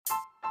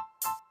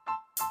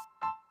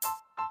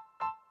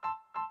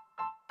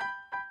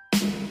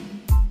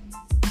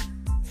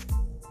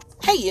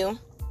Hey you,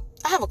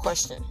 I have a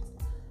question.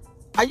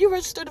 Are you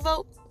registered to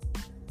vote?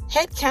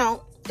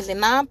 Headcount is a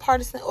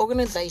nonpartisan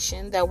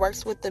organization that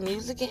works with the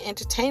music and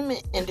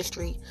entertainment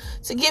industry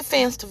to get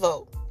fans to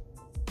vote.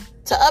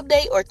 To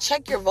update or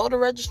check your voter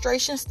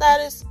registration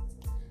status,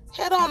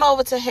 head on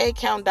over to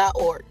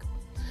headcount.org.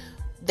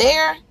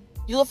 There,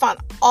 you will find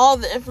all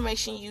the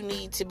information you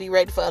need to be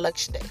ready for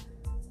Election Day.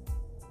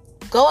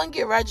 Go and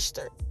get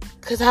registered,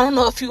 because I don't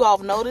know if you all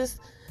have noticed,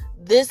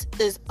 this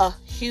is a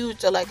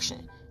huge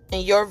election,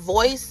 and your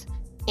voice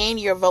and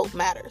your vote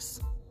matters.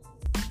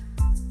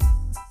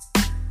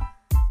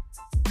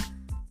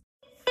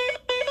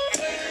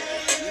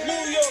 New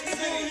York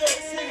City.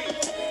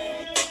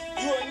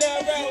 You are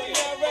now rapping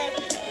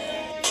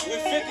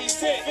with 50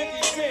 Cent.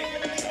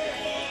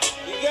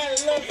 You gotta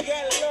love it.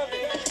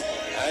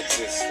 I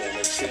just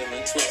wanna chill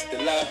and twist the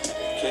lot.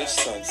 Catch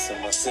stunts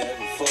in my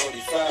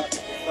 745.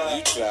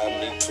 You drive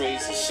me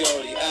crazy,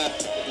 shorty. I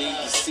need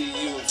to see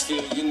you and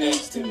feel you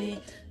next to me.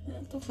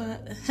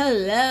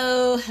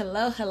 Hello.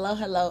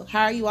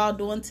 How are you all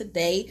doing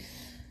today?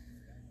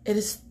 It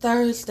is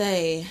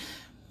Thursday.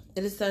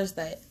 Let's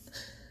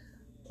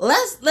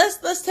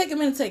take a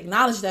minute to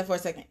acknowledge that for a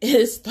second. It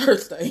is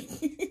Thursday.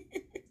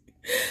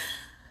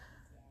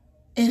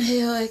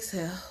 Inhale,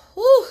 exhale.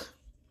 Whew.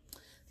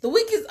 The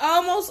week is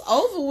almost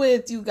over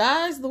with, you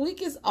guys. The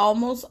week is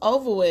almost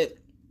over with.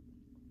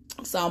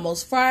 It's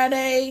almost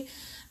Friday.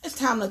 It's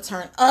time to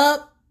turn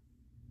up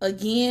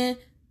again.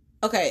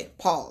 Okay,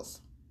 pause.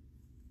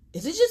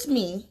 Is it just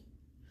me?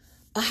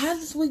 Or has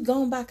this week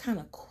gone by kind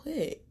of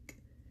quick?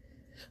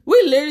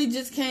 We literally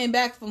just came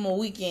back from a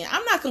weekend.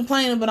 I'm not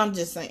complaining, but I'm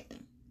just saying.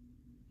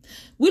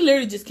 We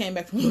literally just came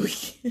back from a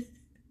weekend.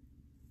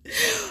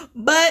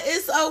 But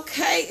it's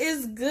okay.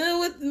 It's good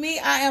with me.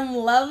 I am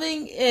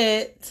loving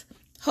it.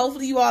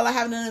 Hopefully you all are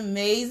having an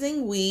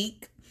amazing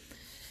week.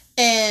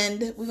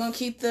 And we're gonna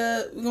keep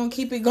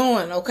it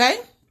going, okay?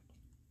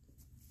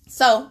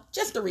 So,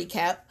 just to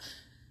recap,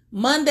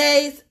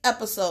 Monday's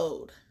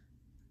episode.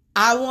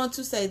 I want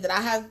to say that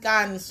I have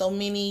gotten so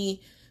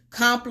many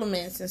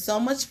compliments and so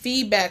much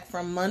feedback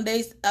from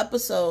Monday's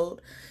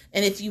episode.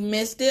 And if you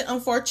missed it,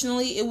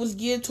 unfortunately, it was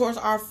geared towards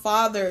our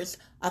fathers.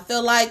 I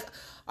feel like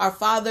our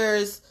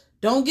fathers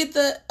don't get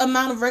the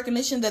amount of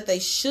recognition that they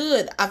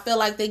should. I feel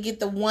like they get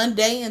the one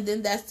day and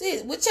then that's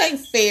it, which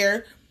ain't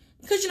fair.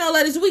 Because,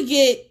 ladies, we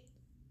get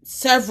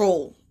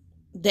several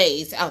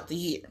days out the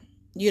year,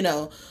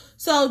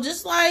 So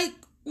just like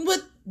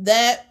with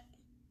that,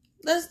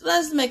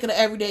 let's make it an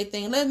everyday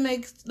thing.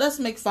 Let's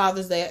make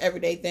Father's Day an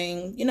everyday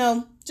thing.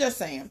 Just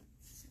saying.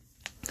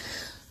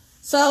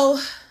 So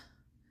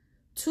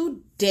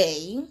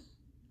today,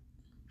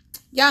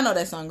 y'all know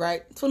that song,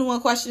 right?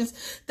 21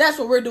 questions. That's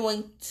what we're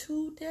doing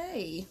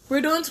today.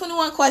 We're doing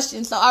 21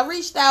 questions. So I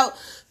reached out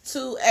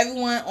to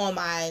everyone on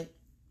my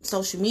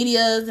social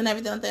medias and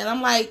everything like that. And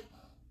I'm like,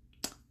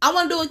 I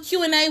want to do a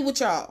Q&A with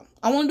y'all.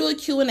 I want to do a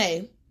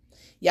Q&A.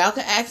 Y'all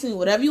can ask me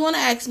whatever you want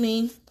to ask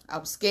me. I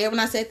was scared when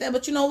I said that,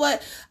 but you know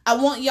what? I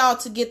want y'all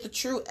to get the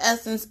true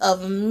essence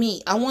of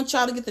me. I want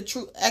y'all to get the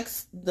true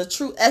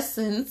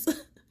essence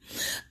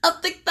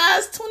of Thick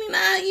Thighs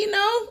 29,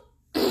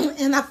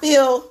 And I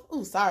feel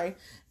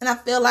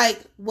like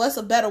what's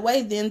a better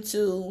way than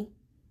to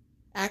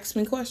ask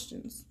me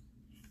questions?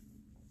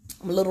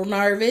 I'm a little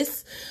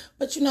nervous,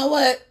 but you know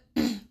what?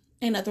 Ain't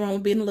nothing wrong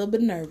with being a little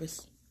bit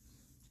nervous.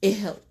 It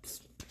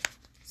helps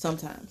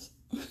sometimes.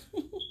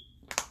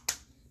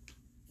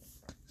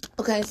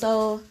 Okay,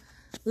 so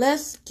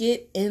let's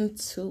get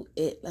into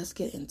it.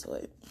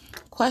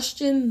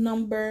 Question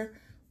number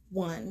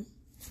 1.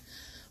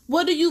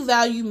 What do you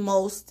value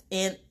most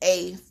in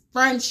a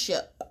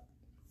friendship?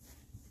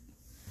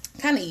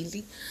 Kind of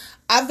easy.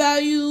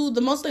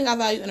 The most thing I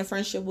value in a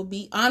friendship would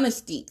be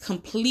honesty.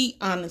 Complete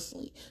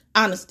honesty.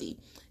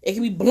 It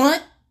can be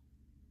blunt,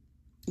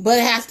 but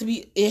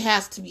it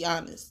has to be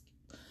honest.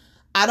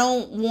 I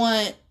don't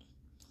want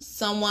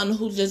someone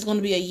who's just going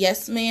to be a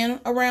yes man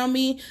around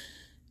me.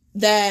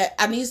 That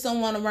I need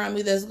someone around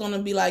me that's going to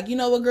be like, you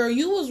know what, girl,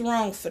 you was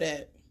wrong for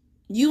that.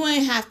 You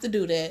ain't have to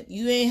do that.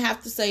 You ain't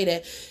have to say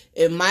that.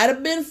 It might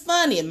have been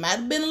funny. It might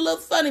have been a little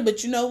funny,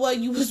 but you know what?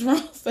 You was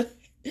wrong for that.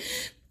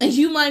 And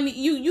you're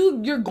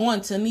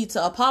going to need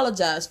to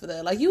apologize for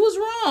that. Like, you was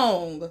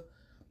wrong.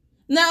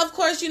 Now, of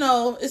course,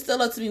 it's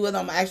still up to me whether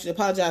I'm actually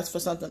apologize for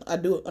something I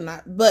do or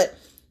not. But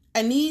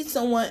I need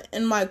someone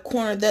in my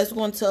corner that's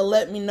going to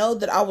let me know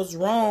that I was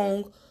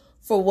wrong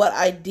for what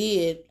I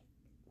did.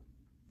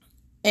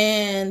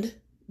 And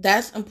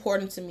that's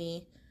important to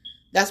me.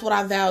 That's what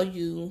I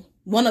value.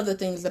 One of the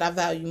things that I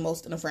value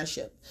most in a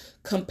friendship.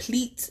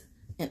 Complete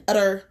and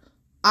utter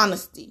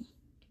honesty.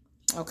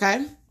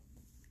 Okay?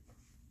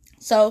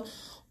 So,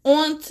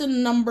 on to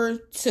number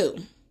 2.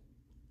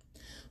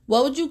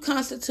 What would you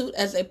constitute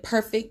as a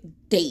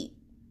perfect date?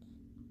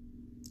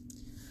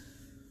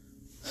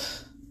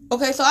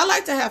 Okay, so I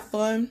like to have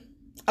fun.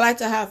 I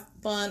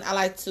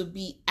like to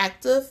be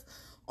active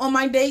on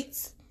my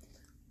dates.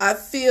 I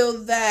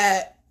feel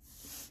that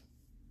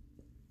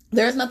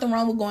there's nothing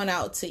wrong with going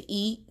out to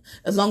eat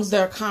as long as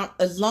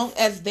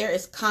there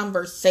is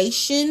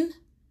conversation.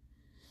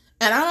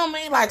 And I don't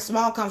mean like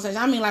small conversation.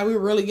 I mean like we're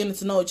really getting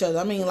to know each other.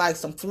 I mean like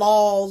some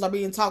flaws are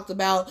being talked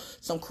about,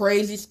 some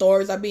crazy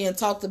stories are being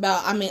talked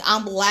about. I mean,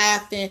 I'm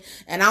laughing,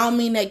 and I don't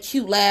mean that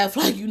cute laugh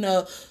like, you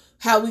know,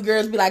 how we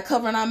girls be like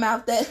covering our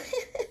mouth that.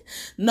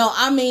 No,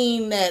 I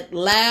mean that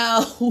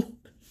loud,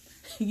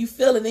 you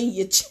feel it in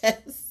your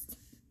chest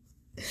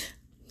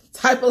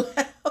type of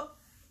loud.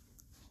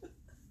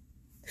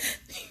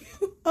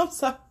 I'm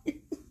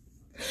sorry.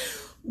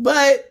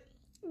 But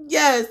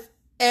yes,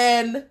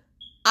 and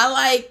I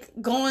like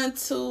going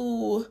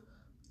to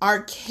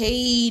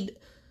arcade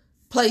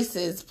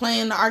places,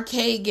 playing the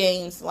arcade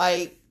games.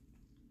 Like,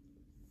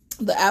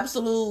 the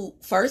absolute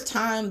first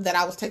time that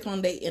I was taken on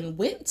a date and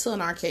went to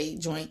an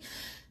arcade joint,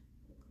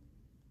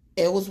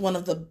 it was one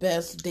of the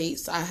best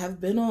dates I have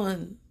been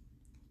on,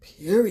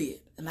 period.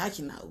 And I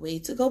cannot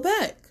wait to go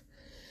back.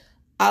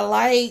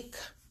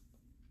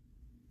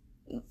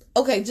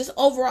 Just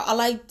overall, I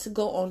like to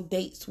go on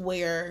dates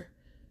where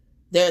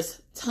there's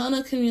a ton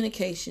of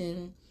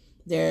communication.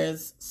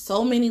 There's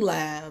so many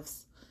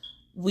laughs.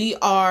 We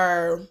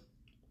are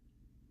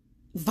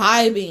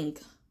vibing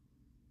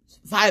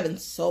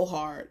so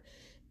hard.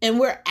 And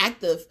we're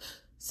active.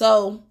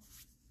 So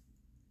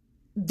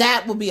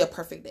that would be a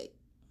perfect date.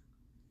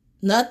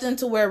 Nothing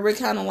to where we're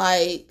kind of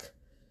like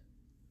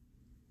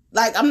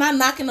I'm not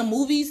knocking the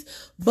movies,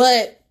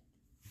 but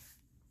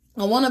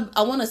I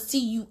want to see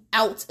you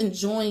out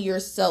enjoying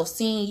yourself,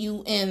 seeing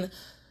you in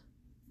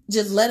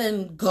just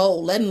letting go,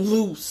 letting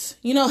loose,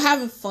 you know,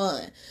 having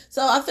fun.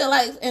 So I feel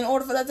like in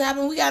order for that to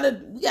happen, we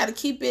gotta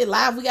keep it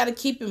live. We gotta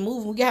keep it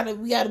moving. We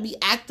gotta be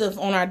active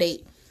on our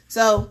date.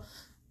 So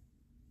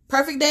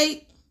perfect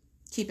date,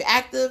 keep it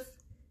active,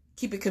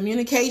 keep it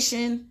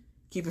communication,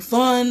 keep it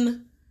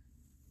fun,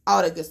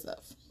 all that good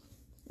stuff,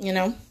 you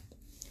know?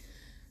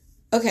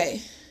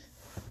 Okay.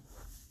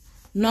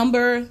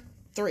 Number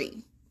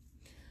 3.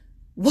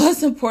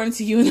 What's important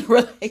to you in a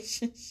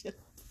relationship?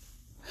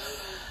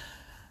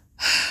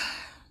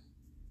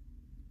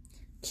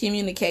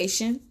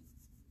 Communication.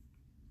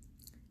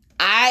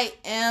 I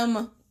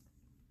am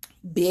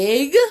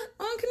big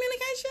on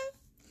communication.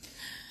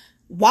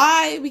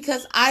 Why?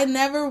 Because I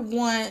never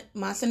want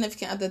my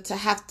significant other to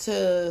have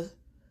to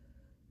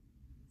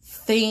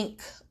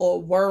think or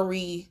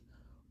worry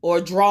or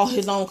draw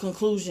his own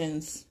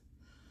conclusions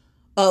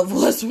of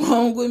what's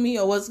wrong with me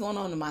or what's going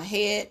on in my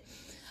head.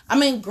 I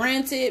mean,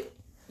 granted,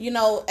 you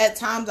know, at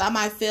times I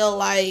might feel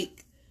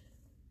like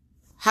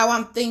how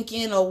I'm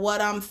thinking or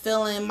what I'm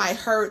feeling might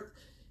hurt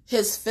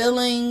his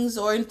feelings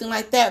or anything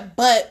like that.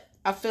 But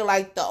I feel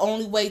like the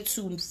only way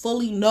to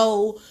fully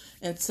know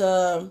and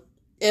to,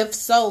 if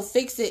so,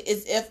 fix it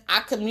is if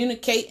I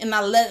communicate and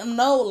I let him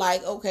know,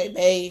 like, okay,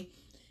 babe,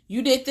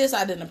 you did this.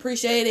 I didn't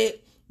appreciate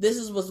it. This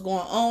is what's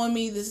going on with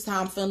me. This is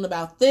how I'm feeling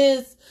about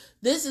this.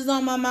 This is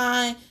on my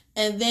mind.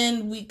 And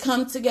then we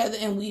come together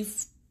and we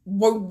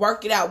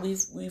work it out. We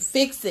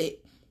fix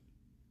it.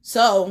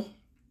 So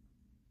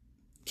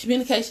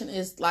communication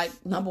is like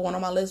number 1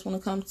 on my list when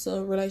it comes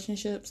to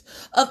relationships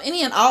of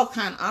any and all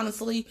kind,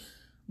 honestly.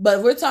 But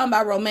if we're talking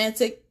about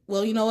romantic,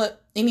 well, you know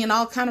what? Any and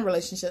all kind of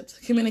relationships,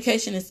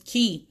 communication is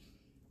key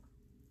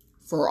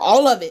for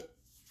all of it.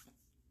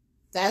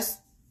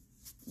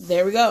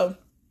 There we go.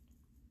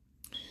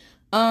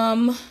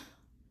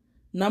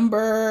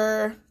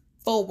 Number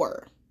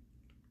 4.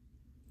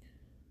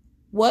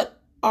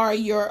 What are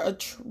your,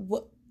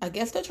 I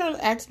guess they're trying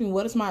to ask me,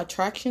 what is my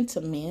attraction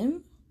to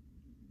men?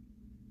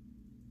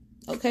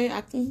 Okay,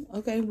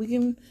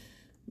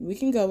 we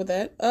can go with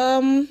that.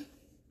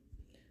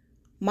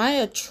 My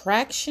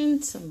attraction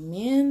to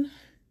men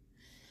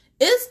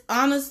is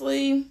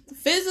honestly,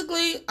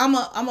 physically, I'm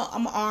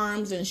a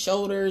arms and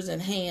shoulders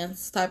and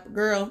hands type of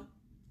girl.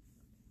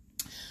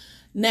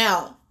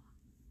 Now,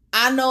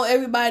 I know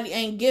everybody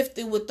ain't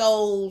gifted with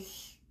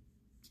those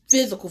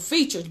physical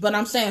features, but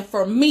I'm saying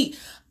for me,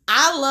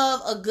 I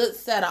love a good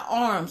set of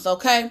arms,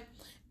 okay?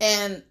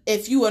 And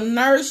if you a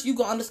nurse, you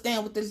gonna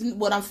understand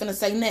what I'm finna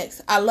say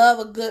next. I love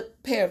a good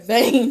pair of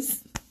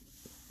veins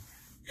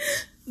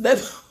that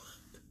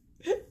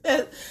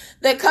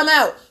come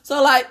out.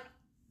 So like,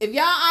 if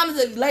y'all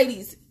honest,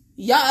 ladies,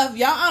 if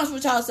y'all honest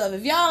with y'allself,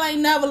 if y'all ain't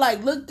never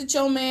like looked at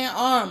your man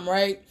arm,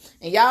 right,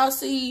 and y'all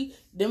see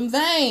them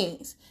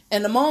veins,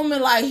 and the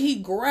moment like he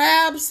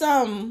grabs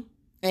something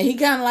and he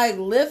kind of like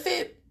lift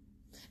it,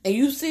 and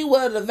you see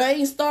where the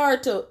veins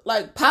start to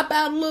like pop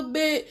out a little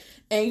bit,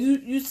 and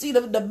you see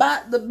the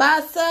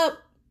bicep,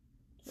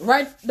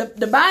 right?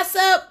 The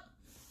bicep.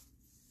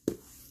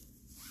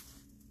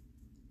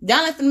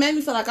 Y'all ain't finna make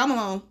me feel like I'm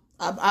alone.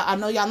 I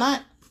know y'all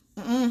not.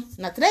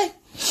 Not today.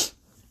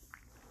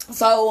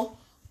 So,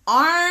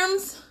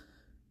 arms,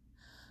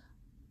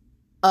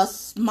 a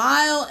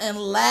smile and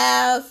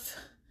laugh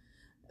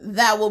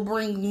that will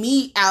bring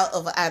me out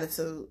of an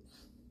attitude.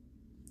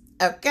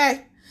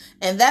 Okay?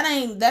 And that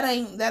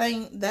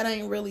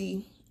ain't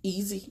really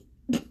easy.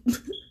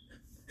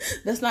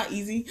 That's not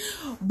easy.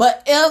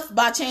 But if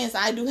by chance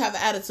I do have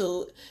an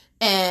attitude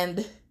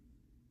and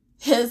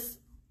his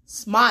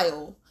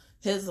smile,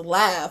 his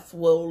laugh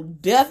will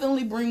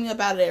definitely bring me up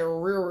out of there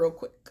real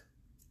quick.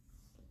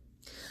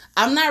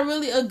 I'm not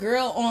really a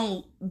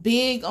girl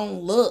big on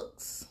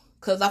looks,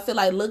 because I feel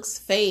like looks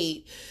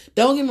fade.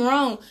 Don't get me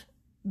wrong.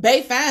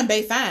 Bae fine.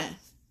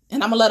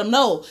 And I'm going to let them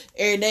know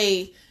every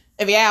day,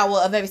 every hour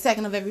of every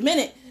second of every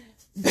minute.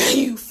 Bae,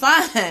 you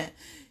fine.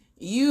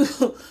 You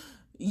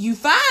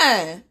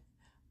fine.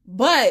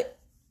 But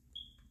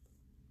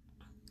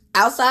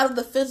outside of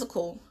the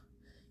physical,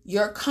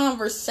 your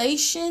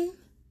conversation,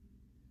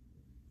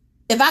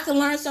 if I can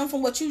learn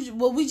something from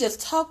what we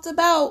just talked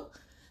about,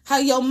 how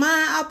your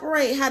mind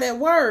operate, how that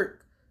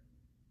work,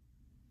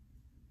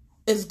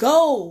 it's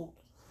gold.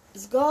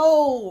 It's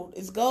gold.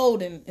 It's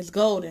golden. It's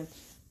golden.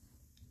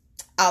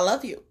 I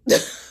love you.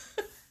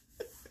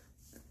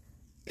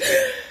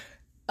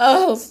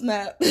 Oh,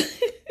 snap.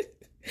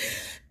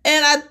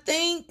 And I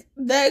think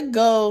that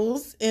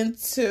goes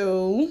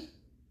into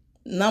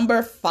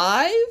number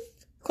 5.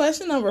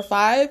 Question number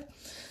 5.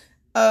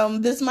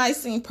 This might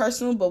seem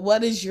personal, but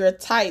what is your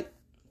type?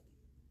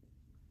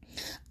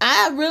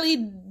 I really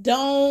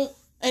don't,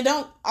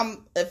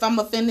 if I'm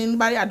offending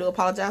anybody, I do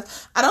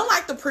apologize. I don't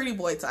like the pretty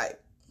boy type.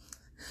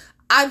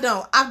 I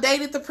don't. I've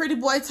dated the pretty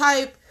boy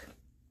type.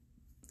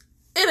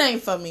 It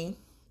ain't for me.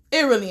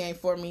 It really ain't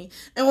for me.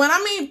 And when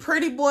I mean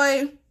pretty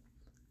boy,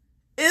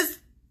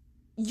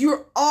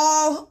 you're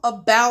all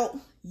about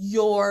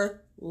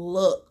your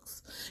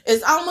looks.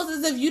 It's almost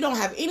as if you don't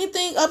have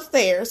anything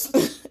upstairs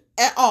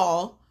at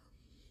all.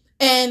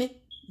 And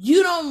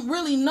you don't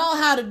really know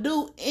how to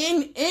do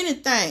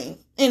anything,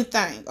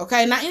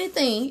 okay? Not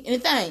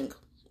anything,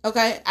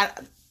 okay?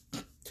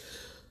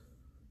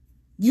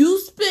 You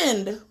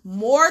spend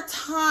more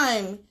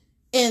time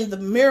in the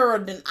mirror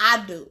than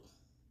I do.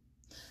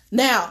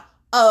 Now,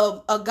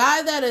 a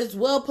guy that is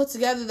well put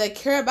together, that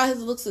care about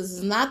his looks,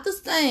 is not the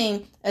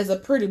same as a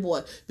pretty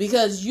boy,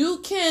 because you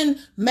can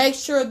make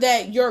sure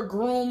that you're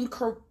groomed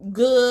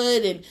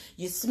good and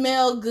you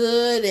smell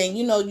good, and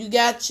you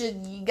got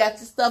your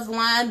stuff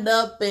lined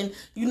up, and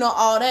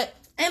all that.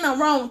 Ain't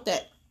nothing wrong with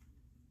that.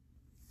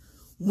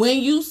 When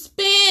you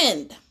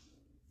spend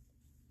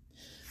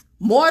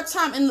more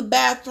time in the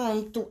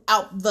bathroom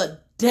throughout the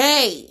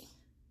day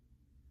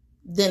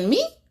than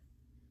me,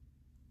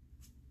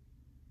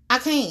 I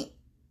can't.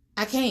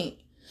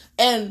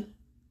 And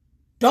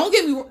don't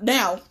get me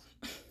now,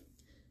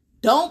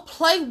 don't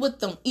play with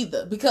them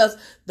either, because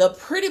the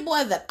pretty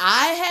boy that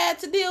I had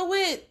to deal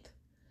with,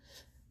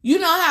 you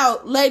know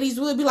how ladies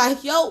would be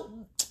like,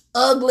 yo,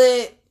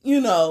 ugly,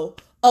 or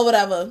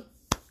whatever.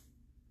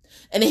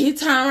 And then he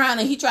turn around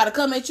and he try to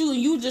come at you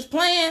and you just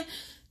playing.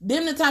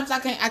 Them the times I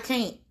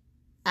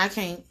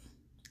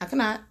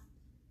cannot.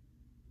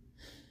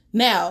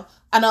 Now,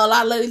 I know a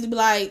lot of ladies be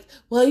like,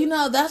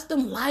 well, that's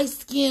them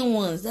light-skinned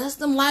ones. No.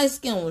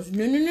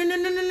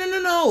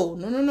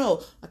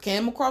 I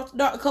came across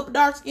a couple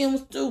dark-skinned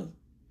ones too.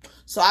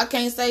 So I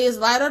can't say it's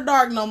light or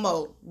dark no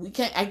more. We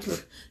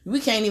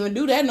can't even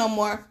do that no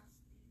more.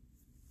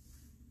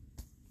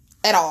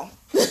 At all.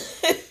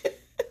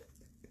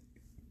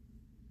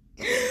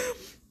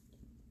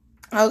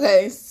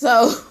 Okay,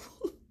 so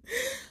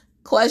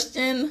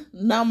question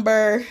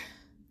number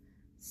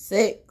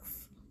 6.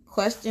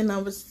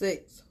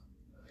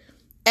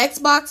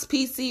 Xbox,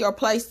 PC, or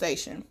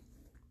PlayStation?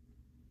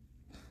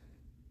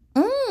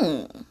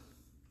 Alright,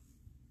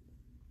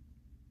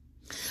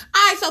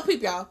 so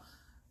peep, y'all.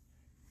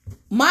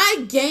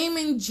 My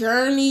gaming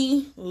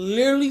journey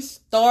literally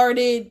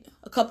started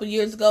a couple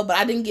years ago, but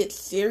I didn't get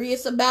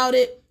serious about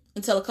it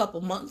until a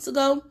couple months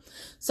ago.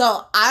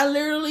 So I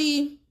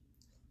literally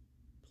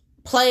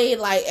played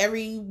like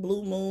every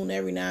blue moon,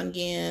 every now and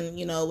again,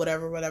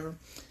 whatever.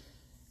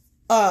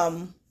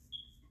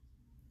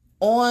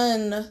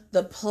 On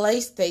the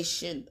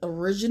PlayStation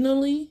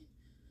originally,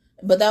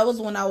 but that was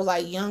when I was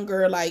like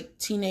younger, like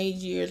teenage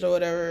years or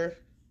whatever.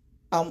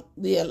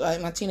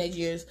 Like my teenage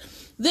years.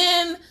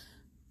 Then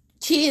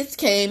kids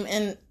came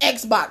and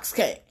Xbox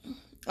came.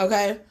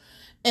 Okay.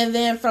 And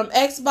then from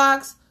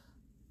Xbox,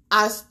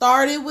 I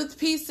started with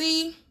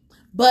PC,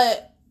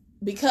 but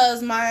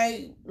because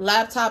my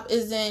laptop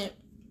isn't,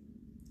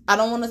 I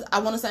want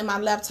to say my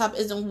laptop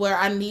isn't where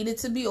I need it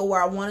to be or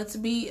where I want it to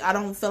be. I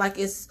don't feel like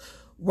it's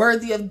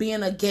worthy of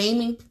being a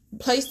gaming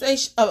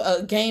PlayStation,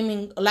 a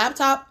gaming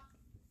laptop.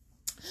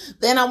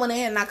 Then I went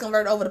ahead and I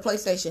converted over to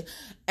PlayStation,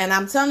 and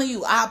I'm telling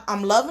you,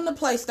 I'm loving the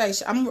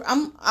PlayStation.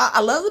 I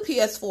love the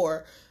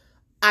PS4.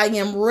 I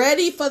am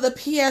ready for the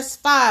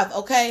PS5.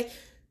 Okay,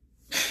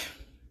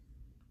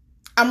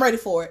 I'm ready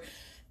for it,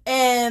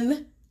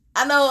 and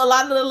I know a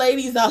lot of the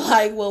ladies are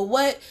like, "Well,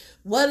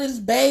 what is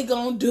Bae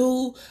gonna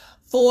do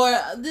for?"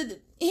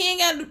 He ain't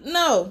got to.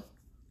 No,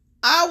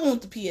 I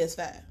want the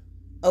PS5.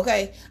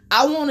 Okay,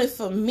 I want it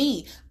for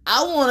me.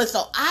 I want it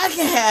so I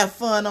can have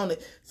fun on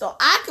it, so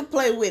I can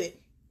play with it.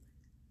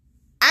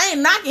 I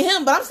ain't knocking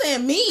him, but I'm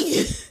saying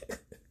me.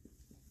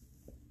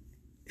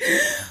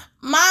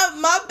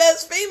 my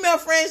best female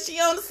friend, she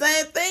on the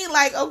same thing.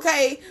 Like,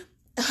 okay,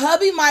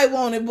 hubby might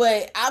want it,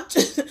 but I'm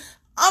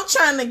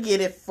trying to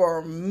get it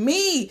for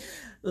me.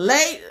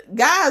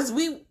 Guys,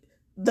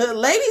 the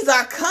ladies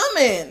are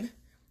coming.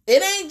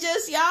 It ain't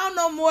just y'all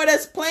no more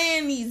that's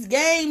playing these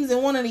games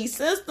in one of these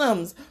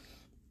systems.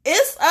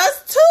 It's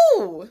us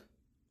too.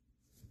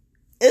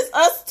 It's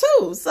us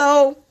too.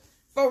 So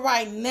for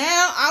right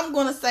now, I'm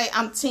going to say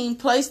I'm Team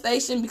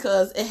PlayStation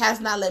because it has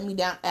not let me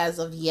down as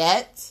of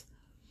yet.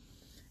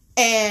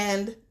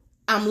 And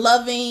I'm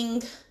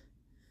loving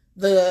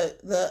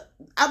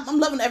I'm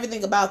loving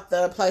everything about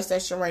the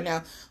PlayStation right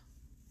now.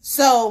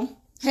 So,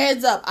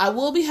 heads up, I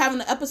will be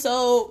having an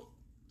episode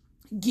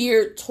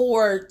geared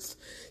towards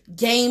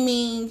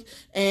gaming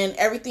and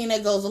everything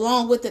that goes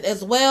along with it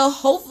as well.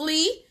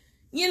 Hopefully,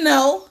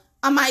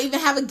 I might even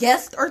have a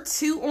guest or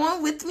two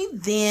on with me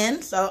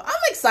then. So,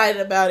 I'm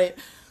excited about it.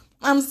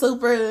 I'm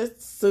super,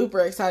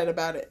 super excited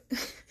about it.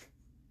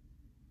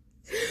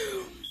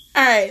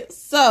 All right,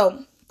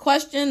 so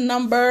question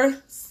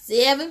number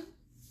 7.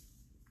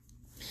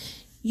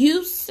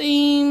 You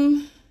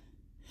seem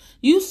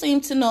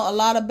to know a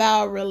lot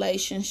about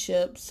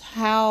relationships.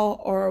 How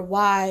or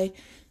why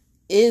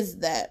is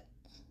that?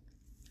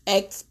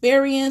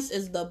 Experience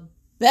is the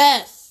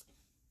best.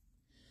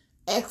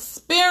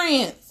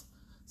 Experience.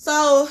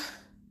 So,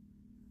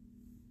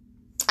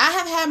 I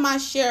have had my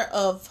share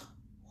of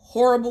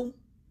horrible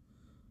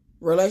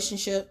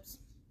relationships.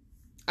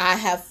 I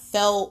have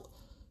felt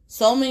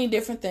so many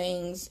different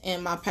things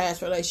in my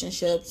past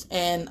relationships,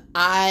 and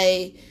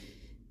I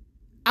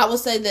would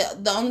say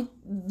that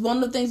one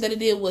of the things that it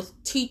did was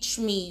teach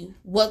me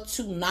what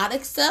to not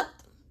accept,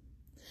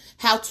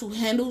 how to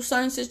handle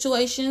certain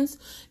situations.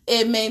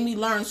 It made me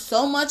learn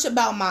so much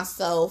about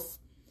myself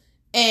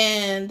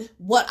and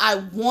what I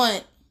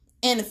want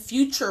in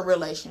future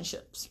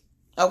relationships.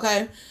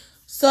 Okay?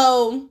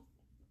 So,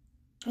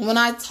 when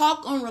I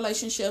talk on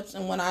relationships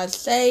and when I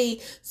say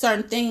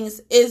certain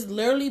things, it's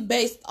literally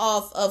based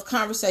off of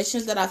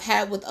conversations that I've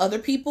had with other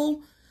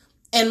people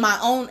and my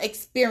own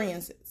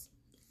experiences.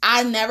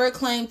 I never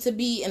claim to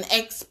be an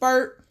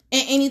expert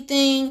in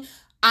anything.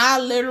 I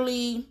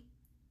literally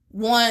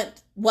want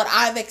what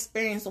I've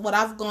experienced, what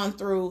I've gone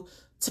through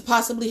to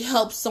possibly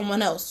help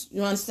someone else.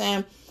 You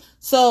understand?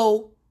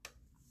 So,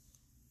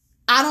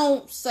 I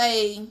don't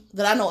say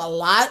that I know a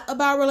lot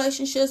about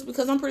relationships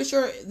because I'm pretty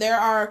sure there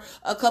are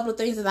a couple of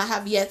things that I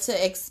have yet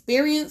to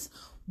experience.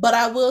 But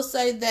I will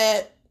say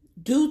that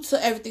due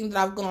to everything that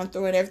I've gone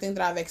through and everything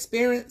that I've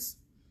experienced,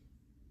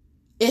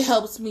 it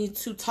helps me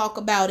to talk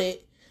about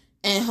it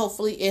and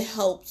hopefully it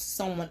helps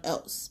someone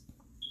else.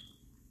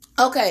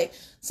 Okay,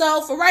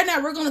 so for right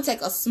now, we're going to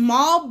take a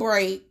small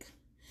break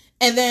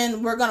and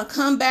then we're going to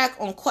come back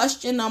on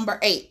question number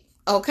 8.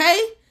 Okay?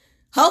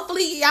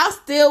 Hopefully, y'all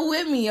still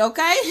with me,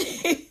 okay?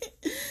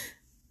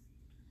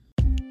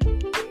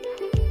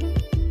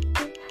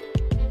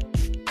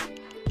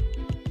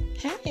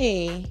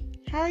 Hey,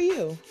 how are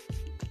you?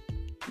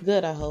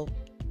 Good, I hope.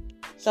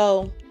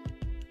 So,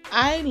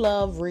 I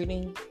love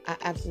reading. I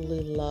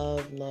absolutely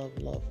love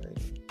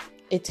reading.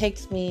 It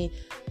takes me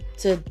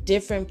to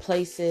different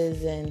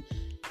places, and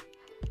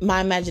my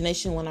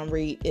imagination when I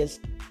read is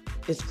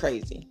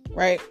crazy,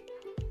 right?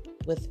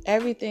 With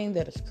everything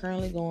that is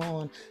currently going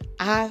on,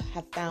 I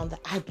have found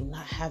that I do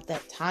not have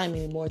that time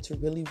anymore to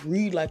really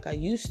read like I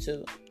used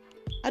to.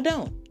 I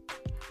don't.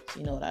 So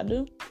you know what I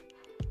do?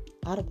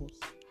 Audibles.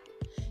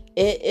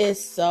 It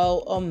is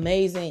so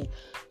amazing.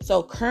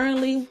 So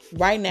currently,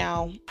 right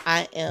now,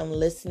 I am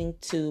listening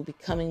to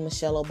Becoming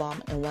Michelle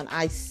Obama. And when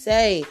I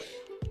say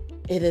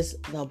it is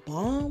the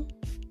bomb,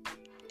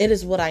 it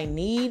is what I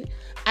need.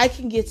 I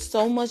can get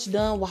so much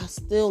done while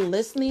still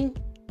listening.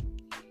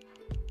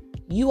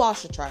 You all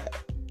should try it.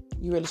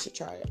 You really should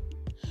try it.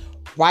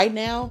 Right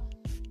now,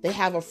 they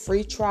have a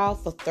free trial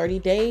for 30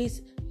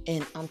 days.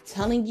 And I'm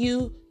telling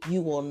you,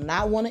 you will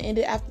not want to end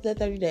it after the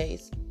 30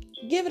 days.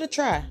 Give it a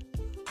try.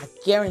 I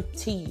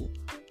guarantee you,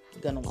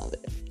 you're going to love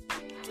it.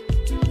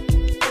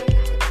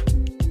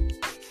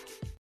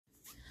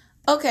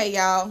 Okay,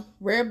 y'all.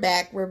 We're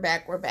back.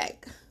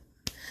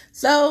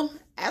 So,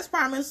 as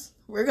promised,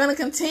 we're going to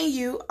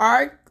continue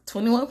our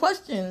 21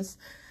 questions.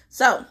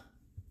 So,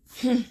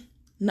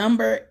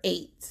 number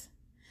 8.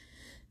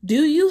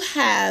 Do you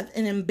have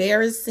an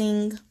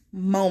embarrassing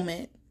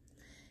moment?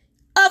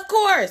 Of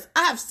course.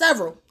 I have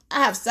several.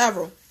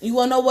 You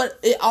want to know what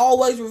it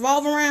always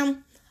revolves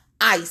around?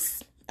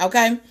 Ice.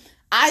 Okay?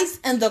 Ice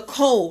and the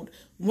cold.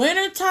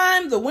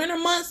 Wintertime, the winter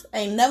months,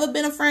 ain't never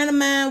been a friend of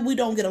mine. We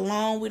don't get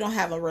along. We don't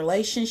have a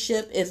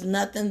relationship. It's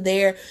nothing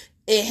there.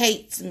 It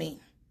hates me.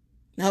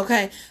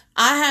 Okay?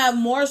 I have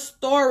more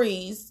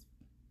stories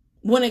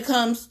when it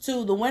comes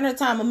to the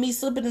wintertime of me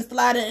slipping and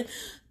sliding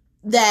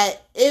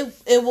that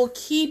it will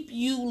keep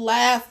you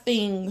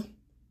laughing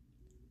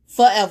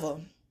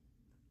forever.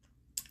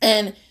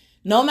 And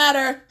no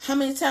matter how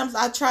many times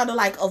I try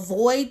to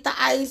avoid the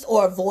ice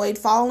or avoid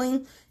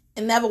falling,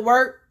 it never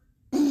worked.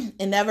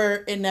 It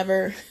never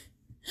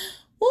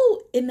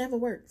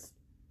works.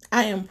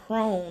 I am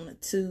prone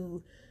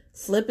to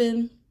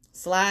slipping,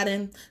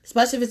 Sliding,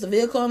 especially if it's a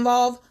vehicle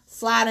involved,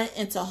 sliding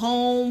into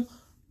home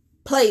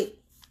plate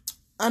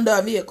under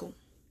a vehicle.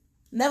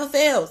 Never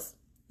fails.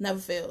 Never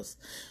fails.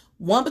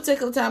 One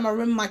particular time, I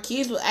remember my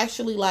kids were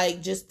actually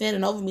like just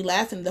standing over me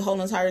laughing the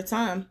whole entire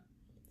time.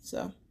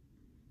 So,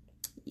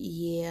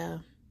 yeah.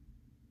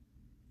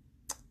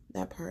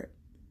 That part.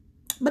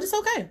 But it's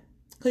okay.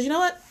 Because you know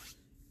what?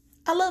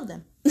 I love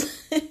them.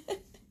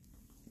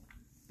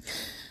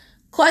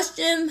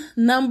 Question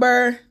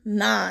number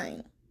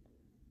 9.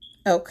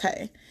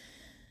 Okay.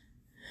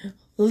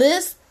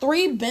 List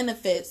 3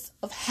 benefits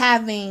of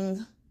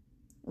having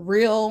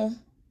real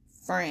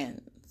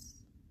friends.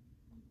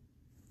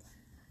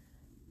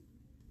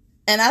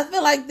 And I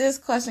feel like this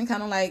question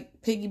kind of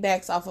like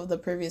piggybacks off of the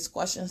previous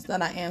questions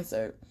that I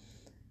answered.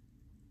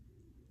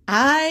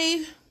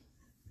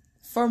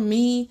 For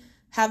me,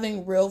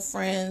 having real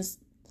friends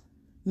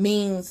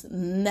means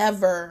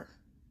never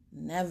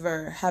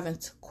having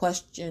to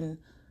question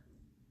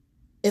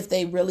if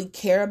they really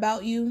care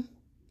about you,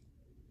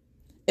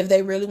 if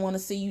they really want to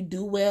see you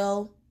do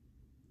well,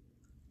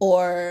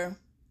 or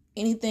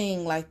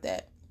anything like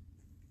that.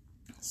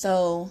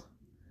 So,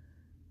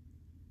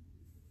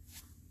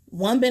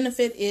 one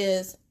benefit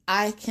is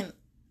I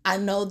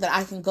know that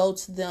I can go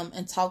to them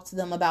and talk to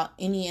them about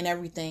any and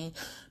everything,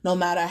 no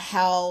matter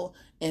how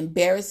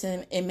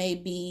embarrassing it may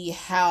be,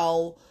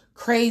 how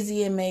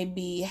crazy it may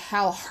be,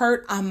 how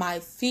hurt I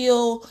might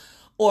feel,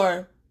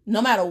 or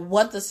no matter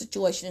what the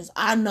situation is.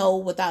 I know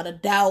without a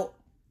doubt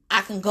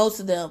I can go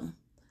to them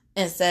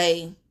and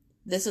say,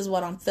 this is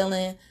what I'm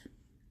feeling,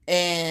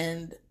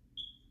 and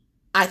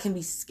I can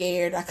be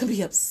scared, I can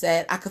be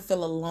upset, I can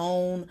feel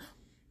alone,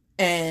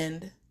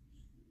 and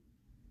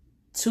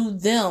to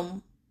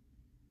them,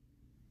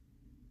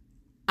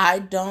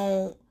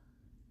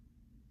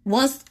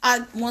 once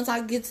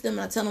I get to them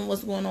and I tell them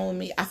what's going on with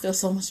me, I feel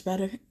so much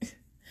better.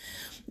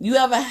 You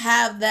ever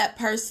have that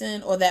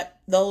person or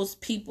those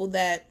people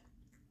that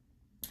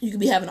you could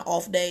be having an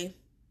off day,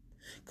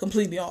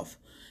 completely off,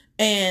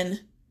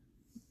 and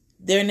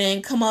their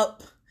name come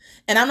up,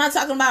 and I'm not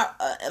talking about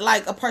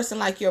like a person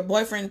like your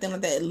boyfriend, anything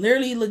like that,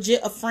 literally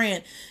legit a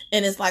friend,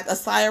 and it's like a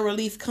sigh of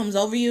relief comes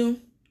over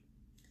you.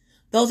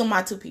 Those are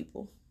my 2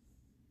 people.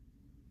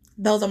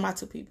 Those are my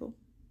 2 people.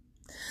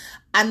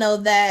 I know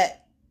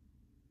that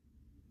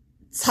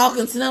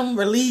talking to them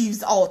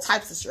relieves all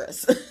types of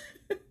stress.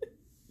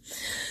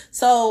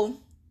 So,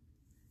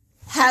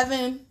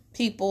 having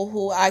people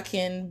who I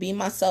can be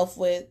myself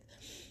with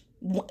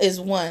is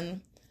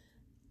 1.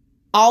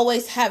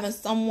 Always having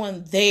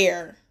someone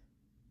there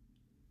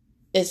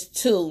is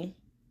 2.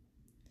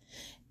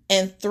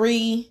 And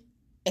 3,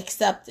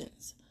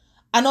 acceptance.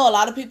 I know a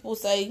lot of people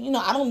say,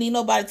 I don't need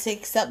nobody to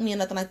accept me or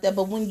nothing like that.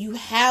 But when you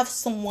have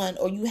someone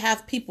or you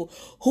have people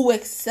who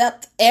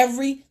accept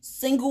every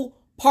single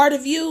part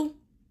of you,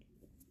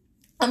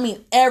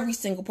 every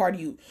single part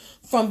of you,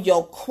 from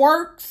your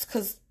quirks,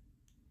 because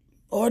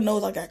Lord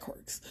knows I got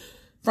quirks,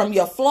 from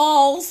your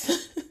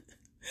flaws,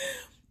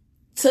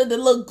 to the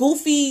little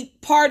goofy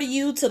part of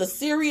you, to the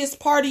serious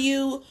part of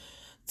you,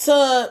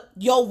 to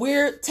your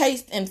weird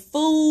taste in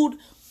food,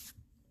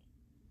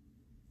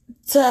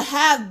 to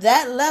have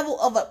that level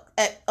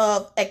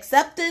of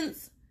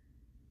acceptance,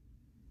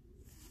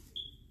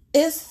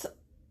 it's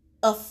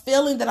a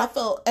feeling that I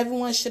feel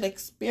everyone should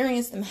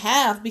experience and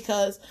have,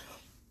 because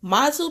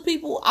my 2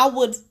 people, I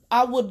would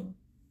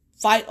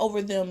fight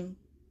over them.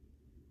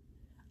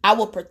 I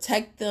will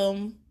protect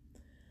them.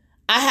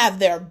 I have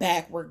their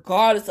back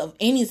regardless of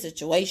any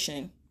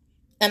situation.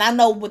 And I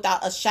know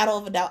without a shadow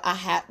of a doubt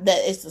that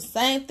it's the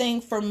same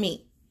thing for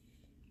me.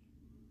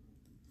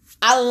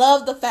 I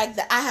love the fact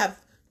that I have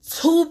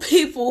 2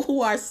 people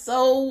who are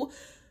so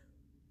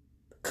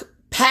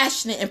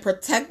passionate and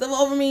protective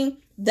over me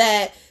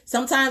that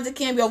sometimes it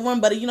can be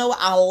overwhelming, but you know what?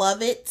 I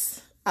love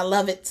it. I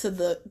love it to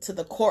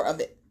the core of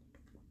it.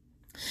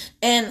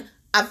 And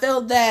I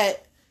feel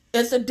that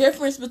it's a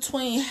difference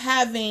between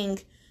having,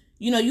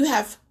 you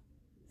have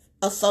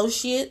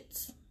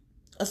associates.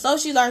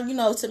 Associates are,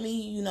 to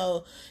me,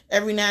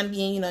 every now and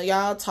again,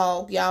 y'all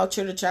talk, y'all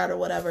chitter chatter,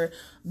 whatever.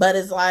 But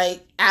it's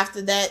like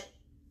after that,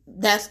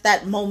 that's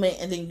that moment,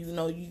 and then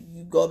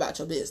you go about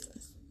your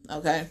business.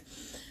 Okay,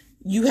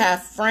 you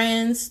have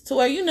friends to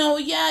where you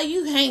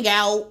hang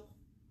out.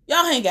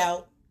 Y'all hang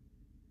out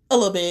a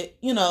little bit.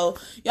 Y'all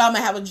may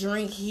have a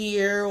drink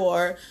here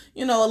or a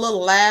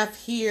little laugh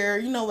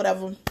here.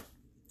 Whatever.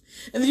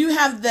 And then you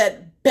have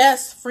that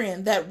best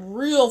friend, that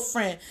real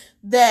friend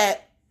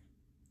that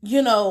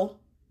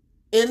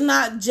it's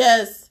not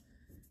just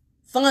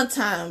fun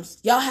times.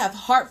 Y'all have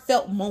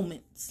heartfelt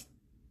moments.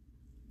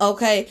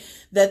 Okay,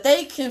 that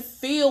they can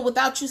feel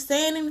without you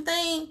saying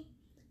anything.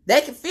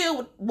 They can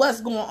feel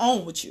what's going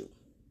on with you.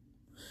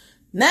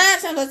 9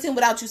 times out of 10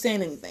 without you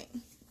saying anything.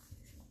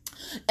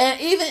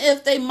 And even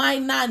if they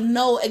might not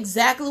know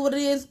exactly what it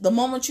is, the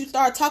moment you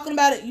start talking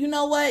about it, you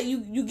know what? You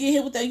get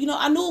hit with that.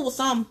 I knew it was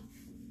something.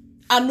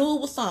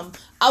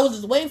 I was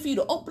just waiting for you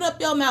to open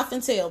up your mouth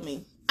and tell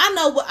me.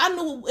 I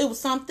knew it was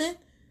something.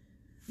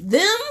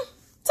 Them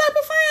type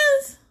of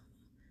friends,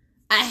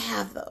 I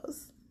have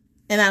those.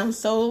 And I'm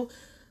so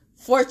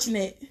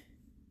fortunate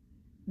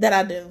that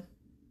I do.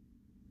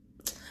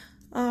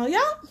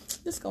 Y'all,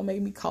 this gonna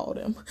make me call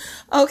them.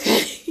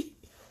 Okay.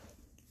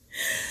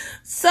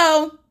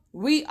 So,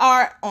 we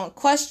are on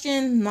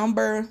question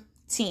number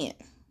 10.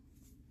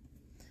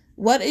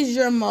 What is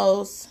your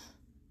most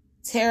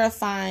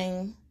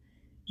terrifying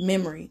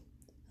memory?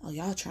 Oh,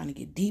 y'all trying to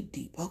get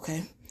deep.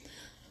 Okay.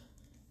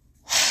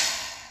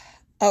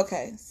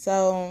 Okay,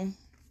 so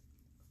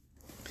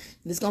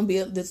this gonna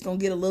get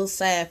a little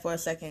sad for a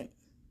second.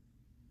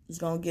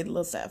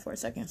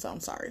 So I'm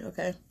sorry,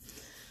 okay?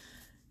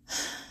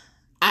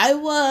 I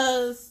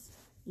was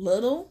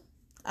little.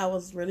 I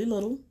was really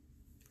little.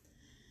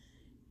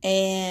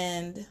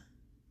 And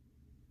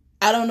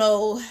I don't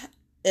know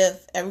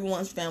if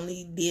everyone's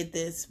family did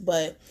this,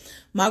 but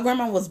my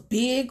grandma was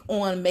big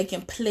on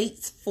making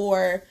plates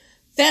for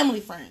family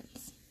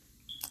friends.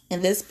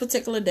 And this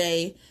particular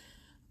day,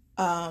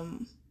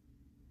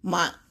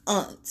 my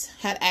aunt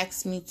had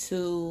asked me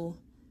to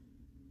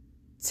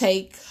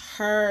take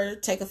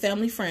a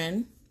family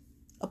friend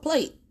a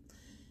plate.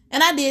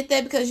 And I did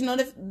that because,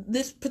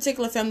 this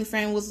particular family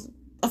friend was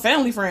a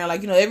family friend.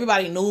 Like,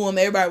 everybody knew him.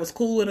 Everybody was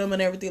cool with him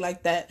and everything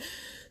like that.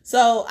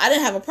 So I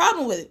didn't have a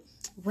problem with it.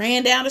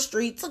 Ran down the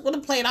street, took with a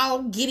plate,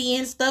 all giddy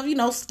and stuff,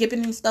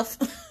 skipping and stuff.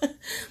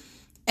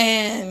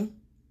 And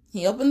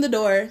he opened the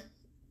door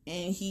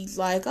and he's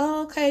like,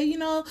 oh, okay,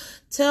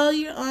 tell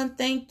your aunt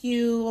thank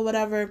you or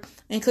whatever.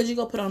 And could you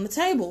go put it on the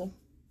table?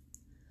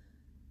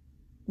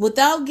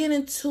 Without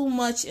getting too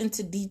much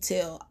into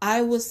detail,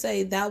 I would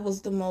say that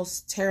was the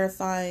most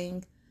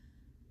terrifying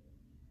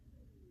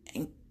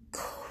and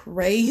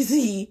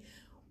crazy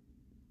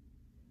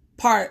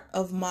part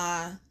of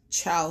my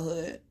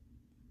childhood.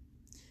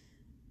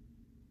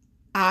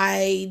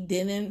 I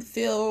didn't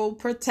feel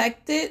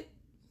protected,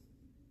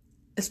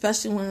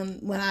 especially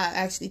when I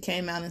actually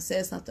came out and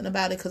said something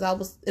about it,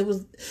 because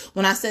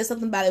when I said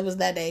something about it, it was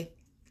that day.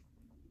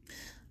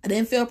 I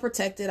didn't feel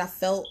protected. I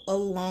felt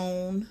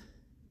alone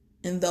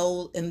in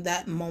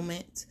that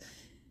moment.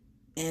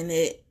 And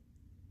it,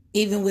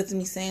 even with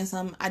me saying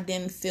something, I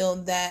didn't feel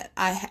that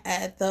I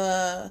had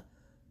the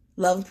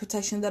love and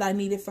protection that I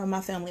needed from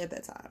my family at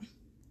that time.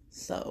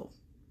 So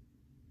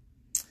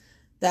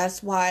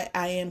that's why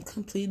I am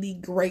completely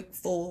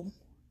grateful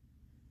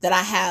that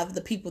I have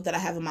the people that I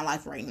have in my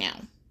life right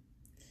now.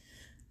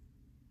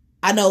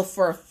 I know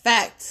for a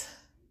fact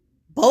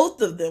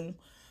both of them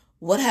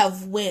would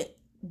have went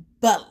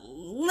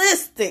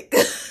ballistic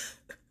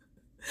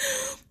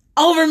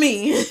over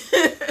me.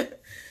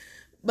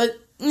 But,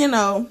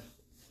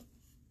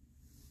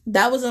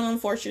 that was an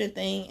unfortunate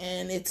thing,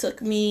 and it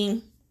took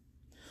me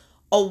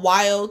a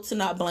while to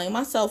not blame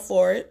myself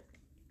for it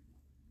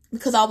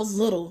because I was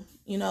little,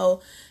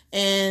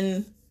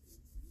 and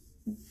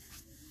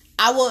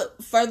I would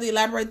further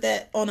elaborate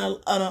that on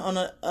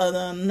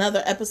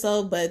another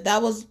episode, but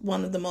that was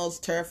one of the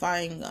most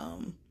terrifying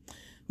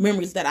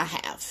memories that I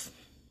have,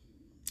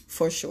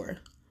 for sure.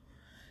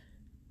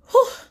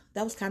 Whew,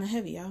 that was kind of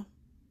heavy, y'all.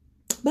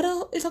 But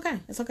it's okay.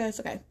 It's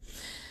okay.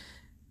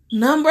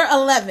 Number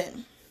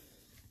 11.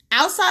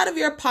 Outside of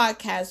your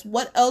podcast,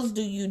 what else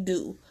do you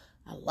do?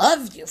 I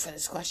love you for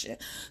this question.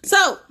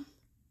 So,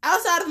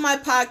 outside of my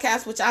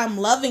podcast, which I'm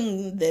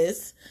loving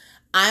this,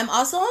 I'm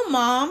also a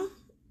mom.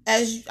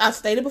 As I've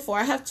stated before,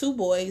 I have 2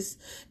 boys,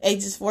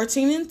 ages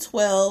 14 and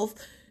 12.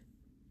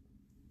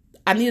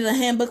 I needed a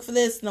handbook for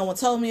this. No one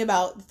told me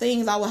about the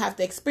things I would have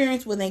to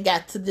experience when they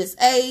got to this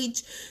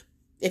age.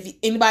 If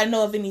anybody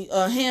know of any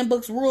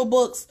handbooks, rule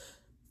books,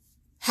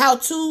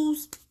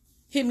 how-tos,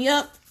 hit me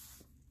up.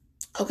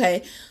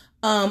 Okay.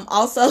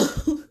 Also,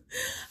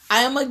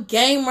 I am a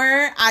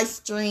gamer. I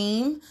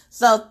stream.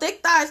 So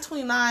Thick Thighs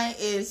 29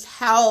 is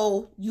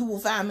how you will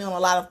find me on a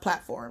lot of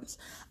platforms.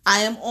 I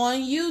am on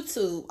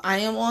YouTube. I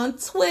am on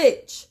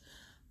Twitch.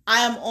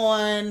 I am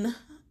on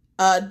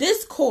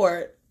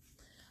Discord.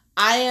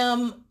 I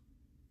am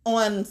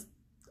on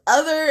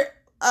other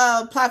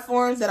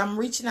platforms that I'm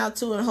reaching out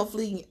to, and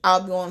hopefully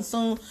I'll be on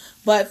soon.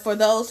 But for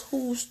those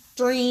who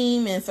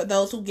stream and for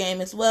those who game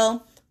as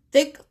well,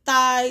 Thick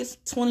Thighs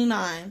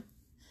 29.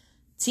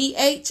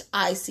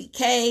 ThickThighs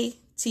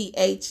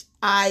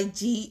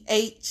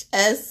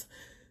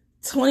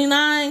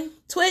 29.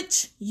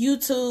 Twitch,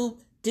 YouTube,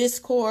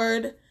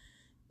 Discord,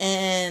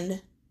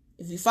 and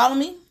if you follow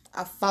me,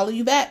 I'll follow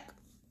you back.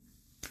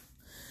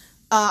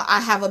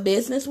 I have a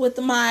business with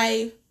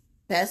my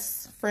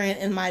best friend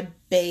and my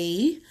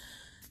bae.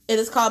 It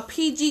is called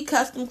PG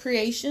Custom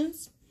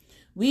Creations.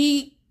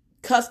 We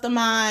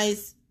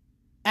customize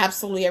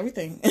absolutely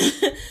everything.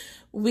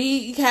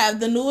 We have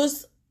the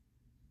newest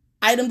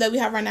item that we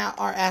have right now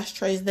are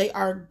ashtrays. They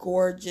are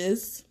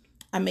gorgeous.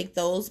 I make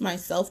those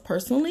myself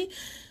personally.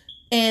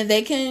 And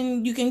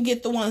you can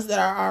get the ones that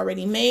are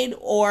already made,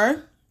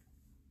 or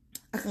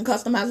I can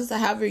customize it to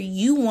however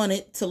you want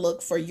it to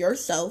look for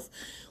yourself.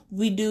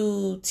 We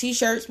do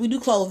t-shirts, we do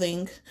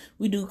clothing,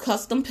 we do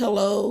custom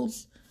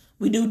pillows,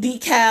 we do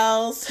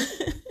decals.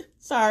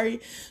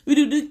 Sorry. We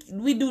do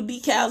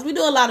decals. We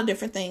do a lot of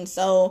different things.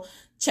 So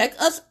Check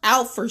us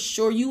out for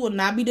sure. You will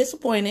not be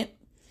disappointed.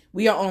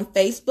 We are on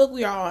Facebook.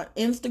 We are on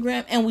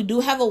Instagram. And we do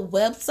have a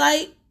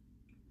website.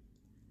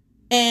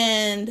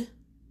 And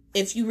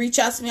if you reach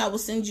out to me, I will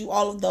send you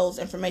all of those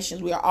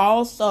information. We are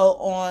also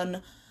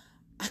on,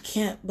 I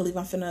can't believe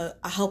I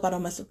hope I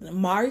don't mess up the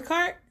name,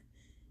 Mercari.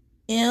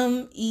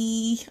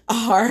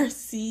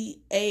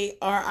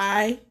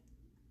 Mercari.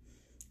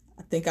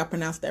 I think I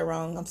pronounced that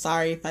wrong. I'm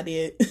sorry if I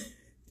did.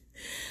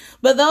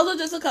 But those are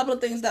just a couple of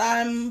things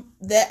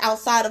that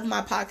outside of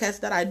my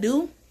podcast that I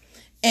do.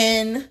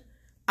 And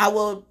I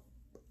will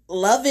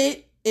love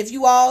it if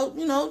you all,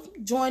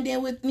 joined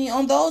in with me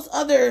on those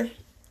other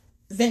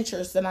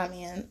ventures that I'm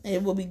in.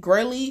 It will be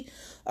greatly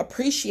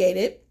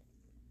appreciated.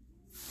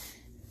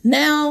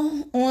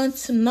 Now on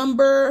to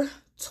number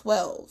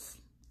 12.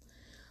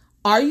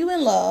 Are you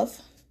in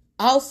love?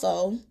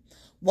 Also,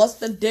 what's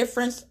the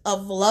difference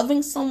of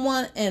loving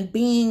someone and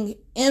being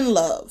in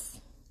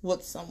love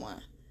with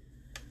someone?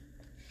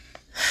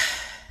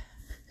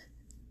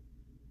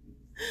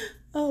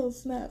 Oh,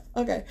 snap.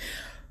 Okay.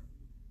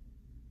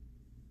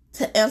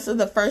 To answer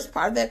the first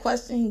part of that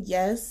question,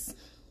 yes,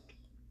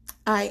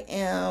 I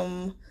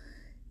am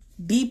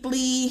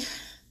deeply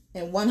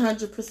and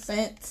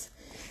 100%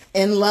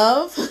 in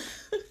love.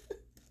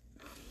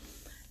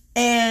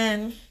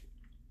 And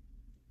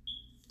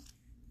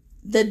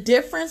the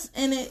difference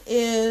in it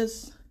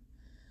is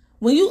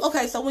when you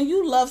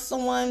love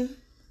someone,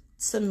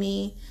 to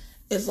me,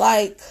 it's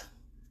like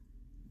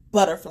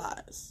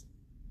butterflies,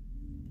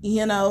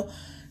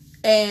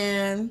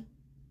 and,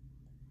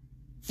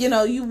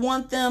 you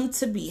want them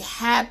to be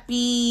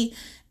happy,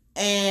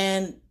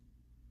 and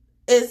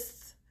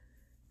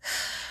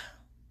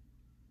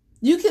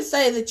you can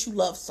say that you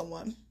love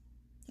someone,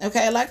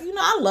 okay? Like,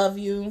 I love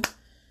you.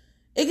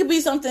 It could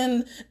be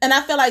something, and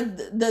I feel like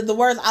the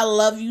words I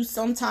love you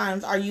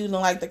sometimes are using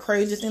like the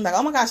craziest thing, like,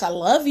 oh my gosh, I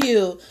love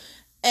you.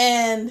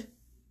 And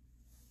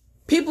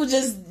people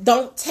just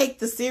don't take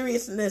the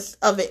seriousness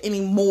of it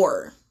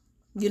anymore,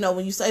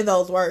 when you say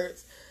those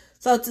words.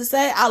 So to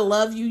say I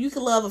love you, you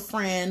can love a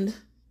friend,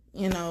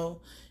 you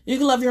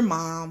can love your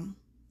mom,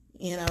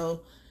 you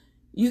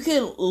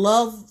can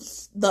love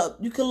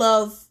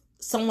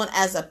someone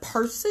as a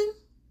person.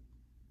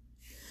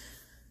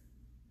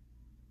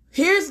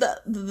 Here's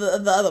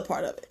the other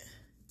part of it.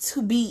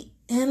 To be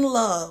in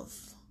love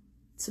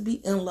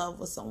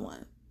with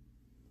someone,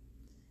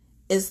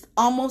 it's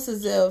almost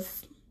as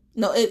if,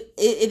 it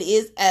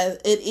is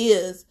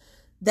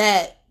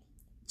that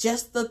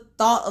just the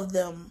thought of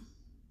them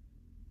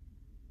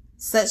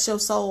sets your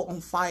soul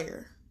on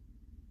fire.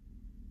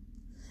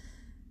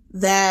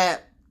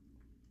 That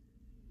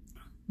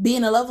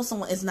being in love with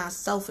someone is not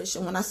selfish.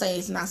 And when I say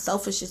it's not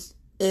selfish,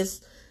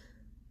 it's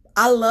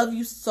I love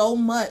you so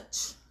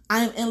much.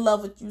 I am in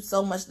love with you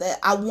so much that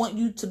I want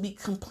you to be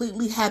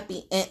completely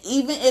happy. And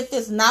even if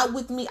it's not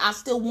with me, I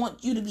still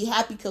want you to be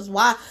happy. Because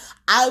why?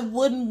 I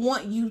wouldn't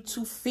want you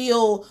to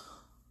feel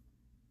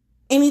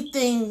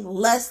anything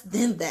less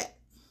than that.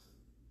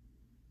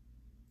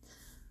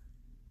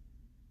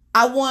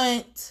 I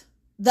want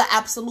the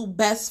absolute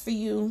best for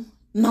you,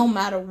 no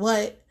matter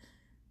what.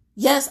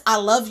 Yes, I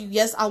love you.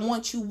 Yes, I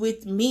want you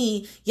with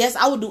me. Yes,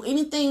 I would do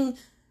anything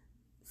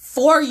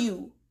for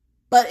you.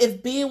 But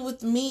if being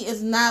with me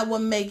is not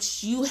what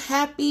makes you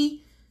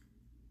happy,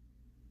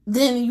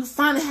 then you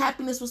find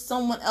happiness with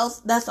someone else.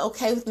 That's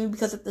okay with me,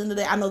 because at the end of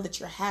the day, I know that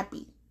you're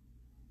happy.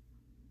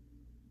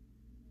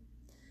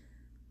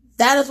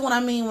 That is what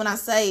I mean when I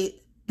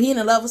say being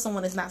in love with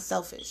someone is not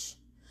selfish.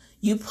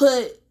 You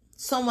put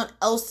someone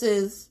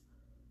else's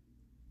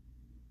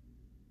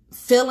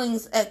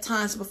feelings at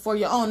times before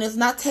your own. It's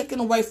not taken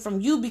away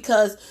from you,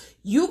 because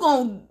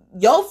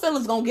your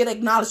feelings gonna get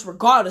acknowledged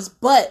regardless.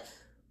 But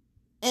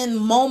in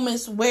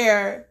moments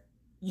where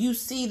you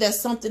see that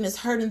something is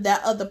hurting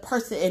that other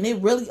person and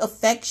it really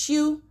affects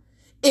you,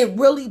 it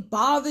really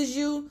bothers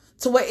you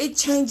to where it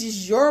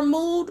changes your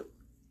mood,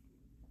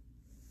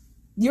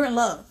 you're in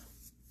love.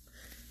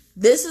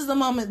 This is the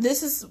moment,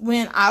 this is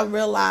when I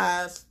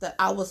realized that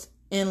I was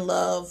in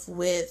love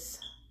with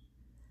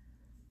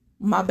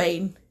my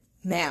babe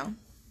now.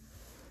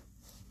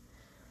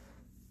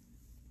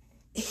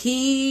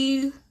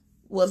 He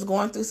was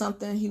going through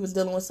something. He was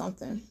dealing with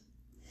something.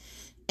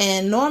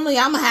 And normally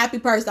I'm a happy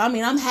person. I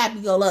mean, I'm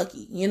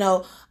happy-go-lucky.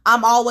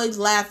 I'm always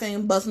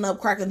laughing, busting up,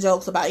 cracking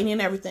jokes about any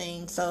and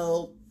everything.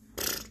 So,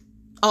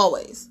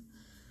 always.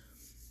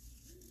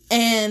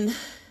 And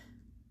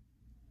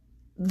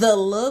the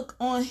look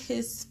on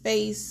his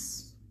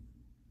face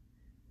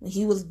when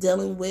he was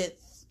dealing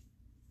with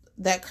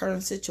that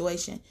current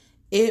situation,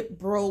 it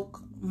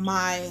broke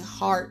my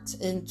heart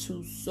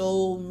into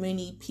so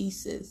many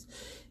pieces.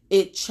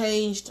 It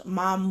changed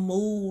my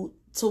mood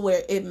to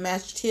where it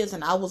matched his,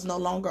 and I was no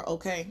longer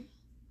okay.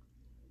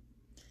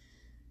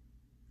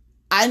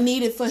 I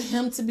needed for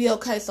him to be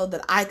okay so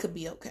that I could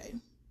be okay.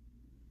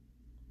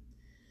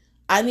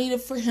 I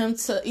needed for him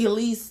to at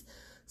least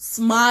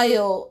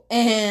smile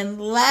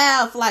and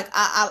laugh like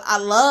I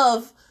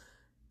love,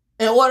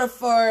 in order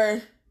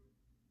for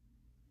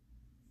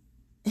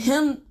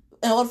him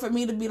in order for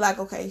me to be like,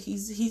 okay,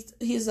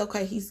 he's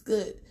okay, he's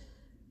good.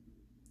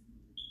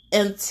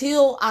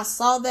 Until I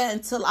saw that,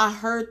 until I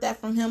heard that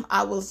from him,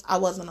 I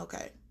wasn't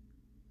okay.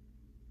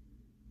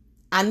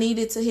 I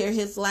needed to hear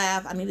his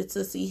laugh. I needed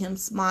to see him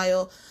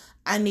smile.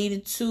 I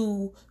needed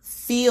to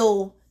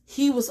feel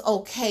he was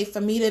okay,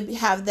 for me to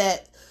have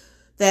that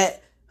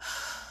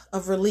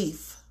of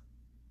relief.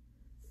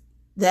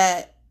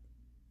 That,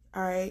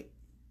 all right,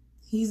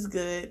 he's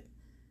good.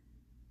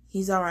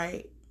 He's all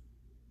right.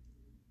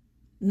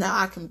 Now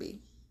I can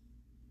be.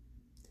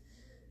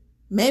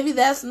 Maybe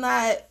that's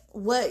not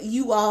what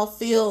you all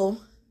feel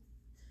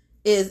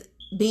is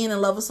being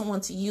in love with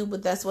someone to you,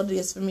 but that's what it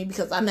is for me,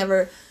 because I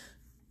never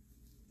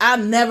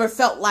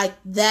felt like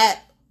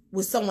that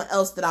with someone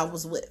else that I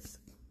was with.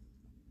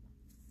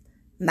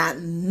 Not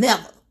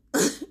never.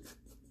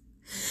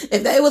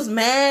 If they was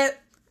mad,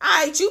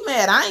 all right, you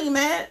mad. I ain't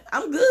mad.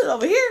 I'm good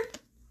over here.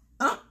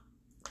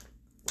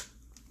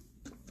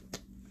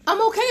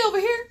 I'm okay over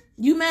here.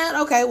 You mad?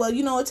 Okay, well,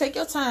 you know what? Take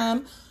your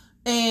time.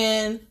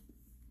 And,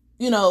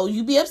 you know,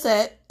 you be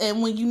upset.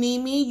 And when you need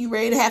me, you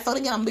ready to have fun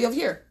again, I'm going to be over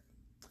here.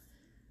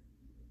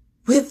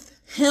 With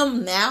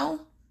him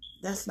now,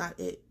 that's not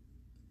it.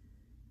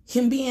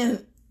 Him being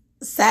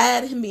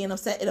sad, him being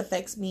upset, it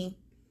affects me.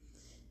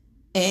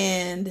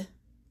 And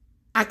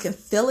I can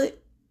feel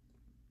it.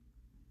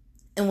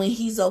 And when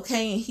he's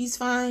okay and he's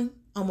fine,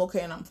 I'm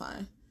okay and I'm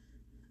fine.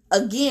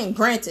 Again,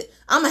 granted,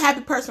 I'm a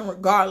happy person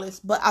regardless,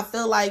 but I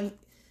feel like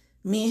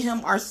me and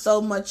him are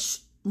so much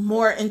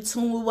more in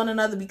tune with one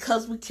another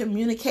because we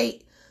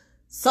communicate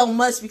so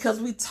much, because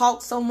we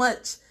talk so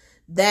much,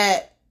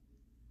 that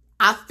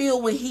I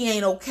feel when he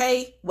ain't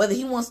okay, whether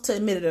he wants to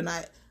admit it or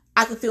not,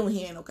 I can feel when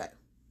he ain't okay.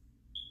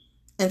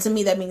 And to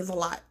me, that means a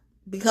lot,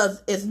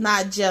 because it's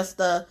not just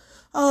oh,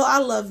 I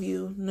love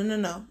you.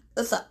 No.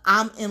 It's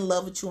I'm in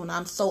love with you, and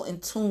I'm so in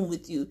tune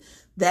with you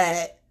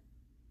that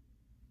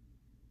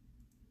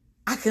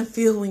I can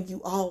feel when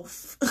you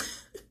off.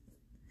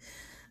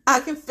 I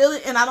can feel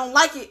it, and I don't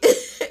like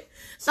it.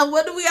 So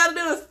what do we got to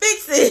do to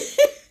fix it?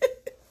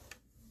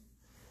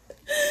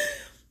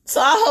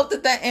 So I hope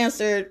that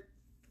answered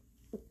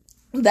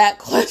that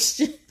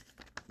question.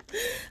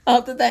 I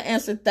hope that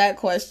answered that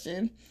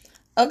question.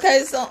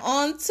 Okay, so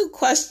on to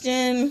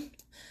question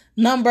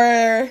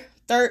number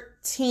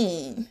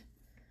 13.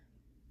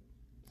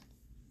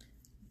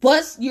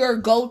 What's your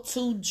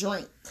go-to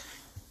drink?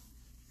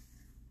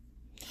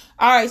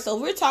 All right, so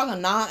we're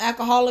talking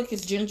non-alcoholic.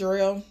 It's ginger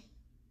ale.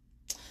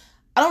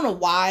 I don't know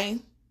why,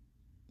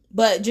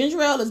 but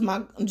ginger ale is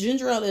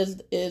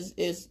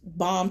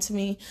bomb to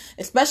me,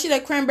 especially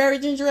that cranberry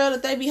ginger ale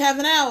that they be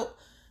having out.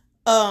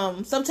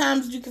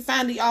 Sometimes you can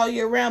find it all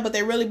year round, but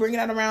they really bring it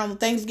out around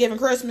Thanksgiving,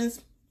 Christmas.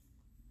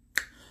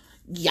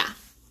 Yeah,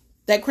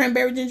 that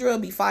cranberry ginger ale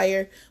be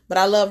fire, but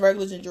I love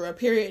regular ginger ale,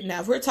 period.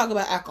 Now, if we're talking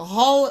about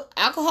alcohol,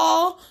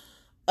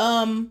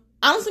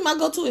 honestly, my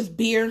go-to is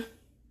beer.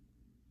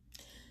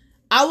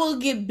 I will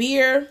get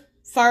beer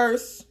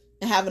first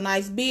and have a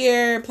nice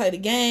beer, play the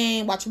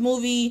game, watch a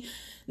movie.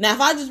 Now,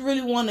 if I just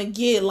really want to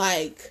get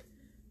like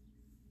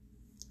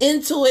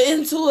into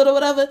it or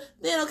whatever,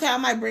 then okay, I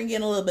might bring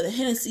in a little bit of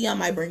Hennessy. I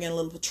might bring in a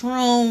little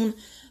Patron.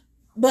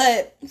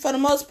 But for the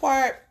most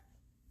part,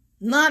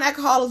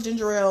 non-alcoholic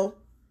ginger ale,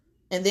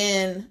 and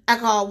then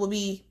alcohol will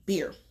be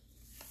beer.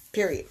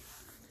 Period.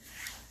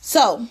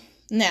 So,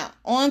 now,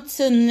 on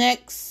to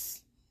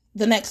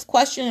the next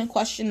question,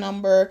 question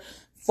number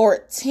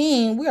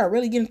 14. We are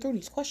really getting through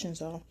these questions,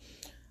 though.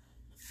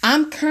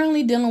 I'm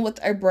currently dealing with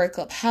a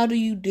breakup. How do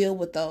you deal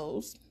with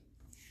those?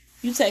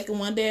 You take it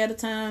one day at a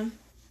time.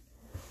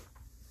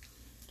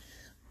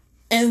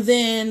 And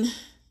then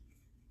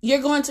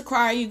you're going to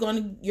cry, you're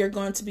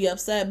going to be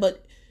upset,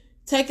 but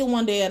take it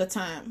one day at a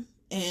time.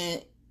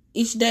 And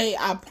each day,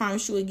 I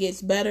promise you, it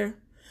gets better.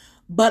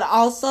 But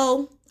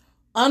also,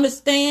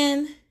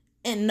 understand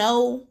and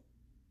know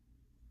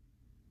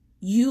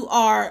you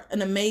are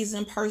an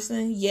amazing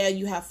person. Yeah,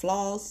 you have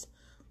flaws.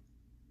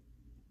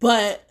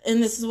 But,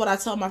 and this is what I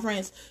tell my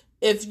friends,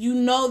 if you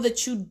know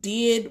that you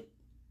did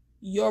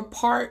your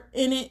part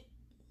in it,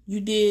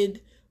 you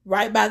did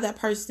right by that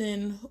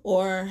person,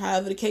 or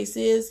however the case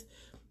is,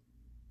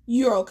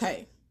 you're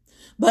okay.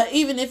 But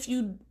even if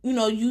you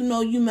know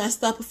you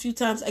messed up a few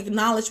times,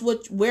 acknowledge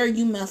where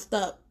you messed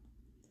up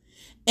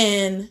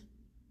and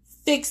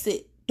fix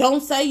it.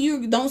 Don't say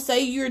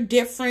you're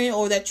different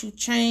or that you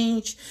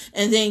changed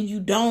and then you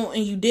don't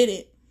and you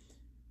didn't.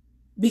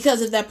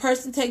 Because if that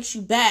person takes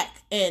you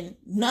back and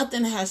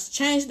nothing has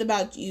changed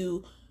about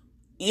you,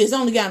 it's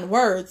only gotten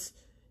worse.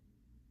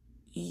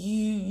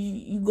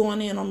 You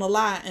going in on a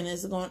lie, and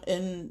it's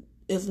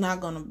not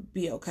gonna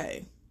be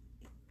okay.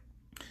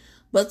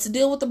 But to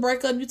deal with the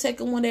breakup, you take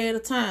it one day at a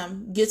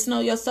time. Get to know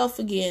yourself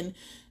again,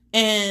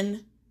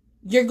 and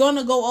you're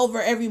gonna go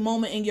over every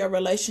moment in your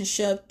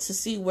relationship to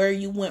see where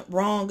you went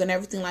wrong and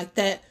everything like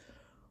that.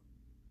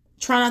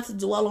 Try not to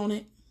dwell on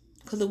it,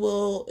 because it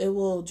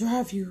will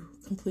drive you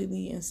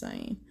completely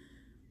insane.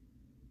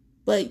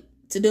 But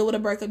to deal with a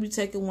breakup, you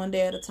take it one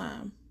day at a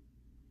time.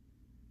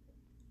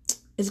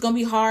 It's gonna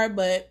be hard,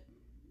 but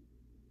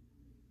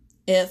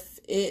If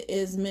it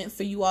is meant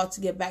for you all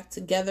to get back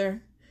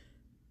together,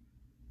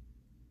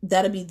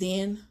 that'll be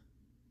then.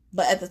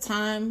 But at the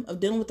time of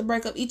dealing with the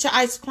breakup, eat your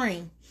ice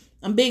cream.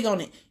 I'm big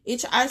on it.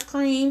 Eat your ice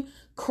cream,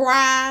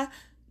 cry,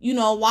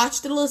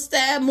 watch the little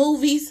sad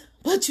movies,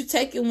 but you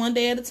take it one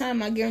day at a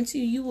time. I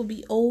guarantee you will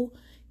be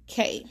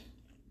okay.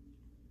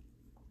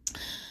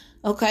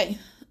 Okay.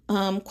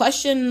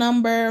 Question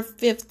number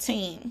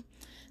 15.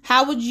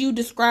 How would you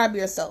describe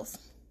yourself?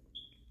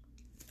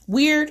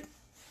 Weird,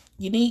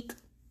 unique,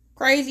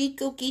 crazy,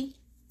 kooky,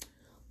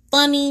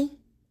 funny,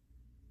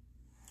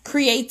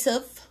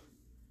 creative,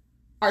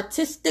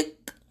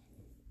 artistic,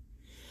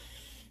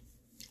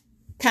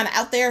 kind of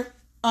out there.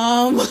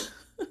 I'm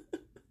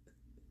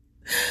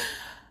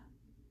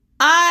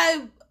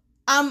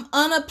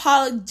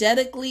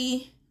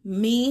unapologetically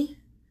me.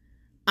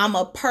 I'm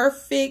a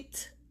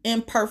perfect,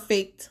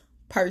 imperfect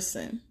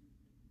person.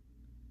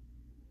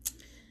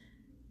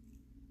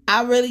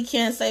 I really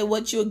can't say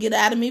what you'll get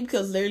out of me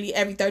because literally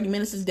every 30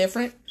 minutes is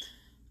different.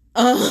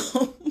 I'm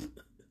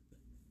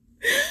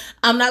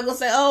not going to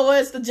say, oh, well,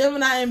 it's the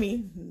Gemini in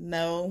me.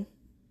 No,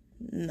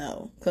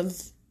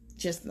 because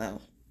just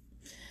no.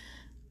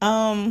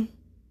 To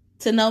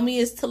know me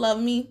is to love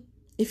me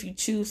if you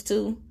choose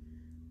to,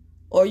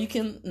 or you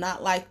can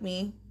not like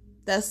me.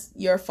 That's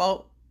your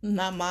fault,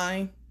 not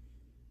mine.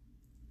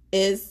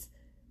 If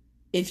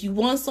you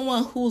want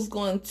someone who's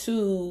going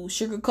to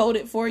sugarcoat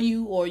it for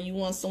you, or you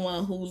want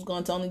someone who's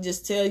going to only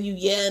just tell you,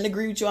 yeah, and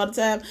agree with you all the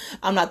time,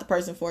 I'm not the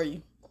person for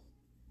you.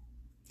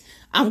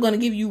 I'm going to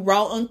give you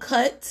raw,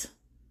 uncut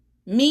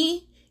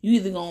me. You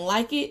either going to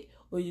like it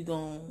or you're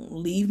going to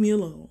leave me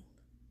alone.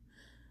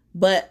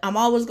 But I'm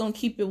always going to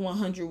keep it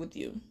 100 with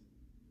you.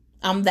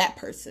 I'm that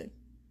person.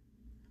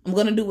 I'm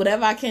going to do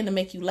whatever I can to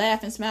make you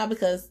laugh and smile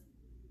because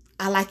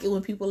I like it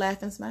when people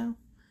laugh and smile.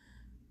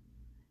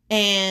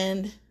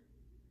 And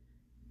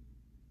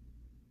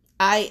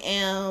I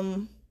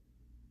am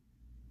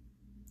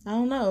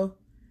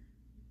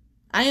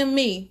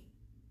me.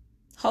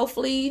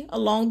 Hopefully,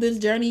 along this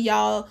journey,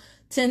 y'all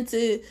tend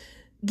to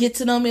get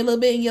to know me a little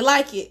bit and you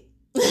like it.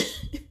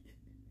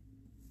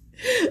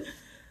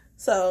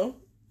 So,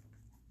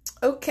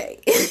 okay.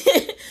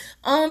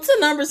 On to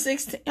number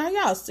 16. Are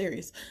y'all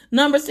serious?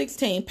 Number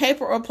 16,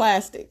 paper or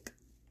plastic?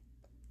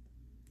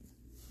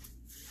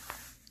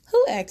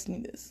 Who asked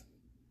me this?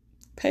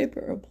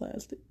 Paper or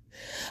plastic?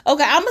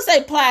 Okay, I'm going to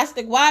say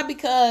plastic. Why?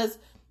 Because,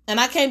 and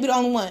I can't be the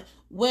only one.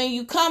 When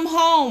you come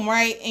home,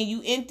 right, and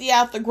you empty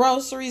out the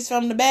groceries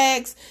from the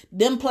bags,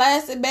 them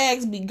plastic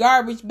bags be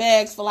garbage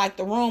bags for like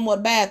the room or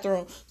the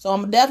bathroom. So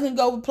I'm definitely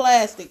go with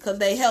plastic because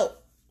they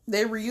help.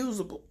 They're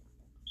reusable.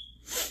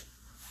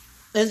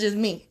 That's just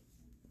me.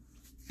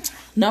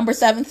 Number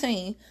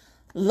 17,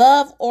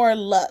 love or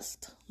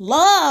lust?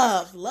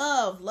 Love.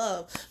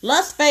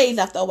 Lust fades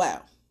after a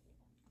while.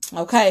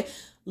 Okay?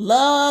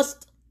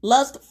 Lust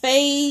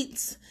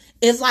fades.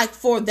 It's like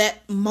for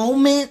that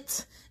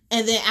moment.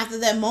 And then after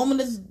that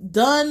moment is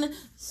done,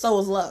 so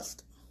is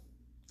lust.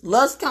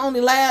 Lust can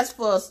only last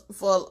for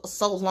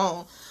so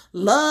long.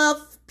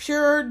 Love,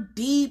 pure,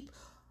 deep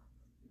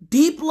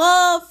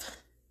love,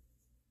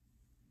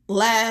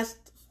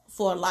 lasts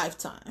for a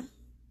lifetime.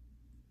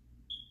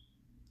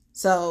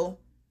 So,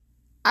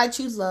 I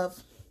choose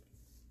love.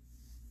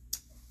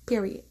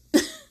 Period.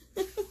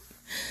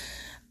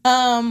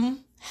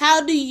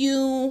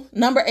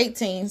 Number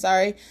 18,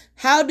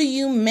 how do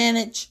you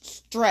manage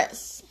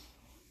stress?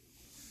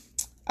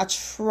 I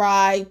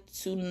try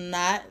to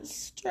not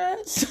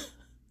stress.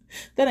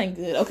 That ain't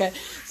good. Okay.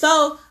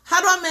 So how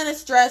do I manage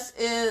stress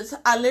is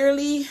I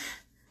literally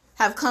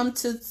have come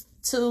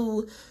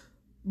to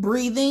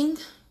breathing,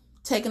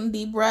 taking a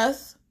deep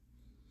breath,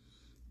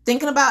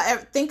 think about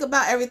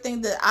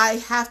everything that I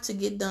have to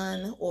get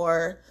done,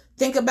 or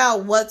think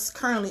about what's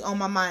currently on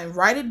my mind.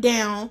 Write it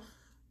down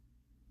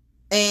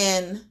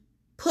and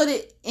put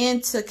it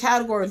into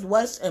categories.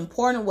 What's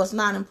important, what's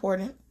not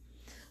important.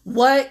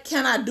 What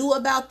can I do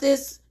about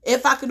this?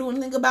 If I could do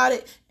anything about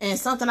it, and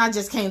something I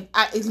just can't,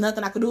 it's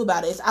nothing I could do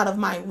about it. It's out of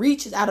my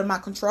reach. It's out of my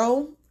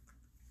control.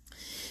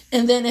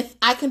 And then if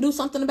I can do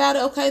something about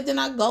it, okay, then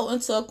I go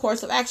into a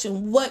course of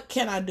action. What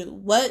can I do?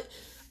 What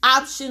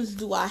options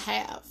do I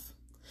have?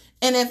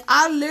 And if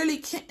I literally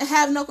can't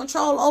have no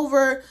control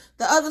over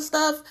the other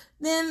stuff,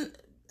 then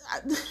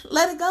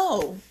let it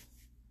go.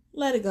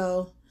 Let it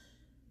go.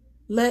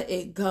 Let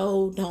it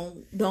go.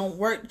 Don't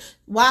work.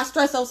 Why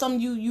stress over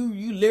something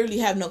you literally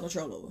have no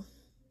control over?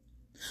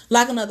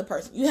 Like another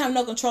person. You have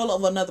no control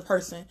over another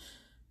person.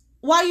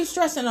 Why are you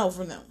stressing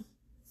over them?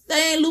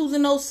 They ain't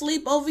losing no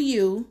sleep over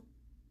you.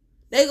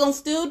 They gonna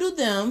still do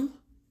them.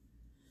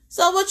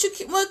 So what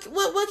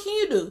can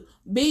you do?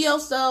 Be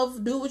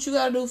yourself. Do what you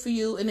gotta do for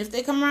you. And if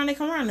they come around, they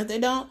come around. If they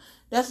don't,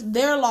 that's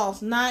their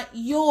loss, not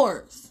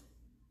yours.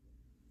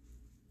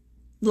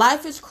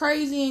 Life is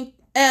crazy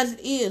as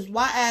it is.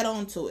 Why add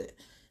on to it?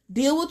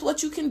 Deal with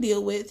what you can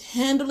deal with.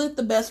 Handle it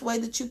the best way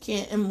that you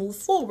can and move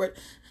forward.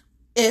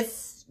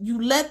 If you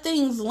let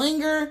things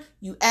linger,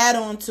 you add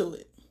on to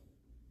it.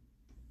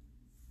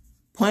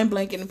 Point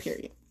blank in a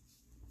period.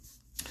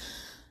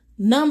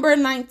 Number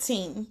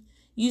 19.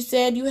 You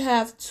said you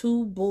have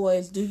 2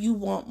 boys. Do you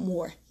want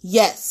more?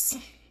 Yes.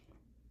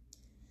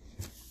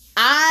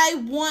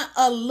 I want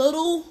a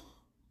little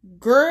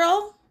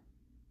girl.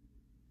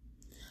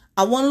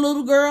 I want a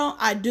little girl.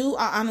 I do.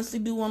 I honestly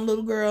do want a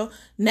little girl.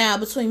 Now,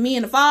 between me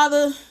and the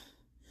father,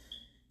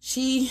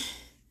 she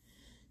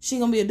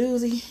gonna be a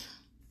doozy.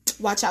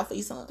 Watch out for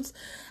your sons.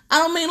 I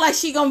don't mean like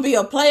she gonna be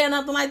a player or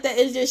nothing like that.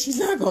 It's just she's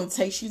not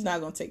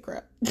gonna take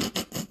crap.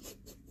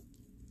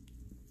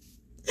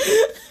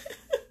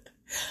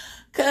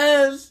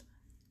 Cause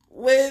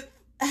with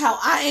how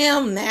I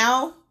am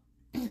now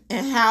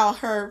and how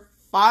her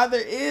father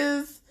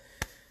is,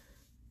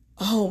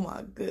 oh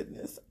my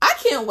goodness. I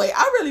can't wait.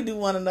 I really do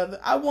want another.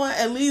 I want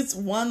at least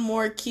one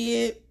more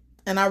kid,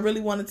 and I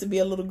really want it to be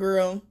a little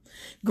girl.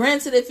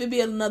 Granted, if it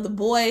be another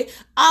boy,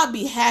 I'll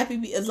be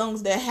happy as long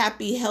as they're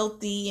happy,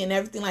 healthy, and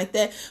everything like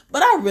that.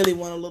 But I really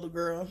want a little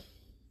girl.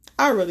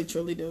 I really,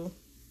 truly do.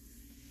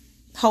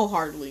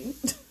 Wholeheartedly.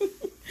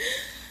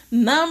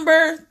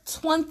 Number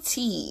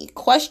 20.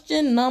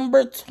 Question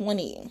number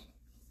 20.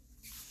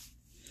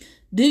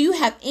 Do you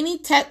have any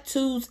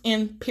tattoos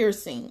and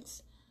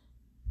piercings?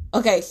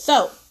 Okay,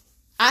 so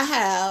I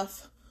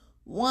have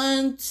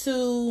 1,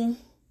 2,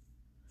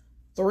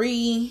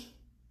 3.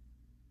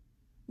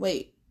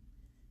 Wait.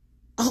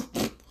 Oh,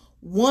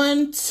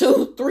 1,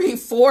 2, 3,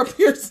 4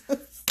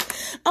 piercings.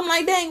 I'm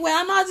like, dang, well,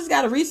 I know I just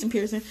got a recent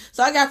piercing.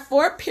 So I got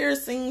 4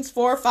 piercings,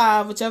 4 or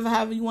 5,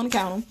 however you want to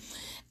count them.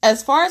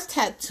 As far as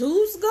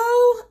tattoos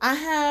go, I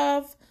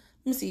have,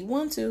 let me see,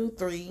 1, 2,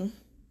 3,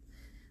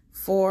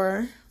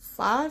 4,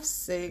 5,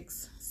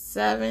 6,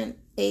 7,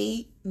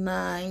 8,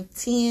 9,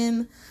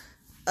 10,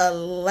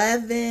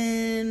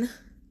 11.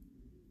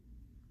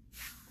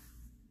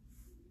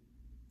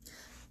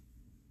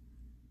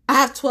 I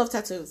have 12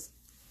 tattoos.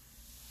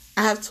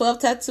 I have 12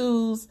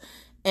 tattoos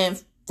and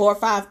 4 or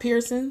 5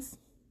 piercings.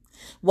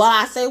 Will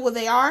I say what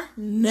they are?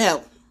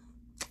 No,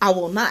 I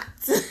will not.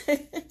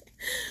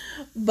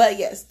 But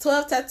yes,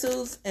 12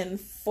 tattoos and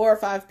 4 or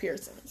 5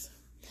 piercings.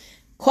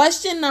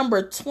 Question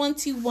number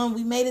 21.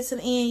 We made it to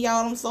the end,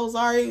 y'all. I'm so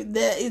sorry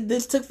that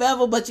this took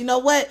forever, but you know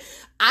what?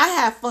 I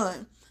have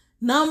fun.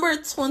 Number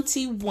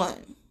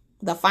 21.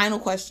 The final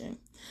question.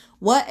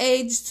 What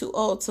age is too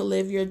old to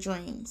live your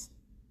dreams?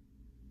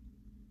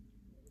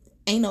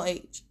 Ain't no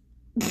age.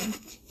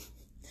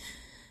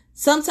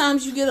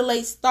 Sometimes you get a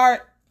late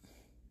start.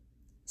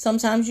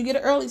 Sometimes you get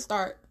an early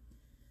start.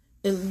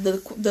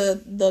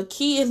 The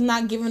key is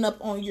not giving up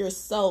on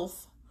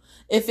yourself.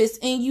 If it's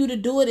in you to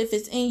do it, if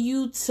it's in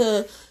you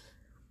to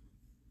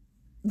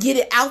get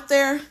it out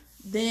there,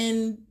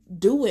 then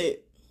do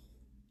it.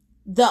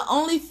 The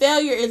only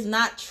failure is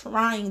not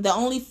trying. The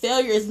only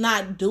failure is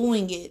not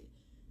doing it.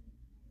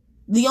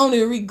 The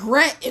only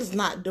regret is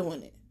not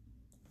doing it.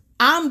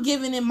 I'm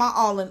giving it my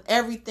all in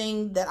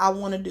everything that I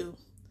want to do.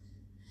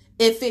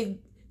 If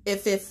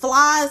it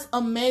flies,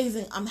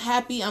 amazing. I'm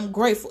happy. I'm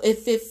grateful.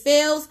 If it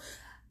fails,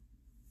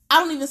 I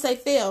don't even say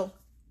fail.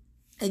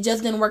 It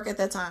just didn't work at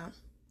that time.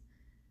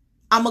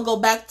 I'm going to go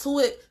back to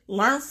it,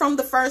 learn from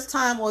the first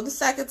time or the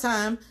second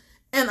time,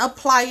 and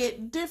apply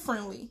it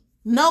differently.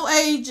 No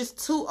age is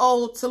too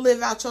old to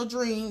live out your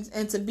dreams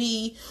and to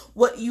be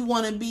what you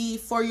want to be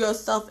for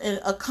yourself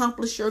and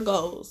accomplish your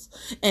goals.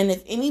 And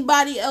if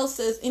anybody else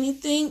says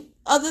anything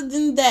other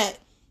than that,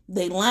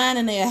 they lying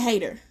and they a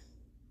hater.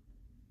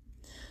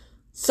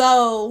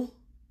 So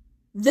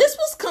this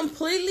was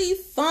completely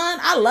fun.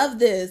 I love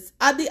this.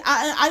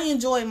 I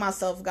enjoyed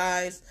myself,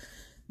 guys.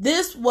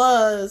 This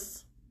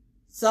was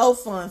so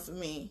fun for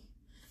me.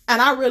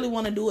 And I really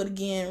want to do it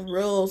again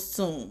real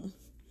soon.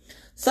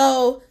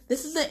 So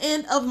this is the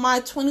end of my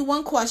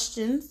 21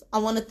 questions. I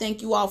want to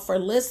thank you all for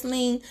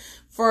listening,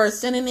 for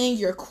sending in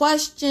your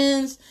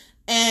questions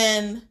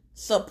and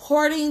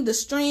supporting the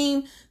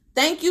stream.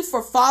 Thank you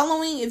for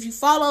following. If you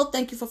follow,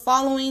 thank you for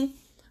following.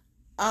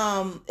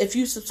 If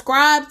you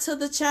subscribe to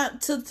the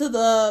to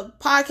the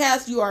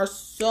podcast, you are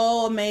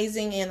so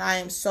amazing, and I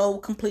am so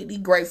completely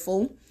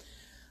grateful.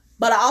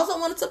 But I also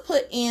wanted to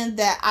put in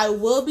that I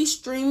will be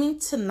streaming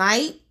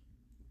tonight.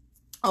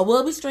 I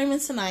will be streaming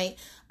Sniper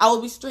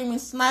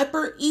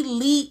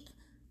Elite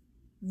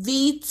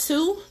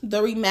V2,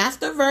 the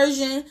remastered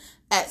version,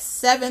 at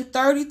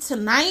 7:30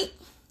 tonight.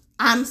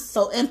 I'm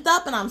so amped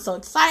up and I'm so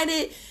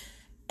excited.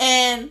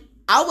 And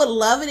I would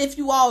love it if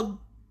you all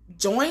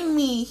join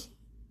me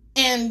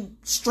and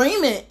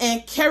stream it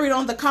and carried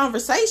on the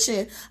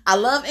conversation. I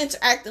love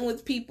interacting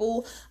with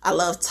people. I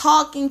love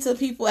talking to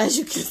people, as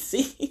you can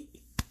see.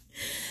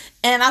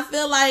 And I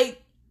feel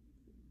like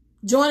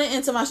joining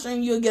into my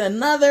stream, you'll get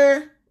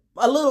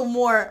a little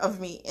more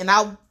of me. And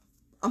I'm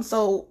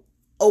so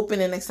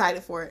open and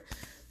excited for it.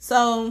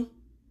 So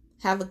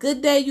have a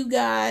good day, you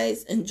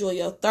guys. Enjoy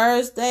your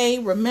Thursday.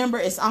 Remember,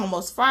 it's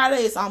almost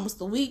Friday. It's almost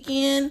the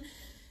weekend.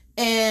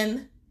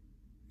 And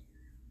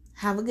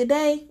have a good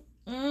day.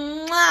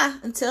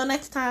 Mwah. Until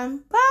next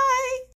time. Bye.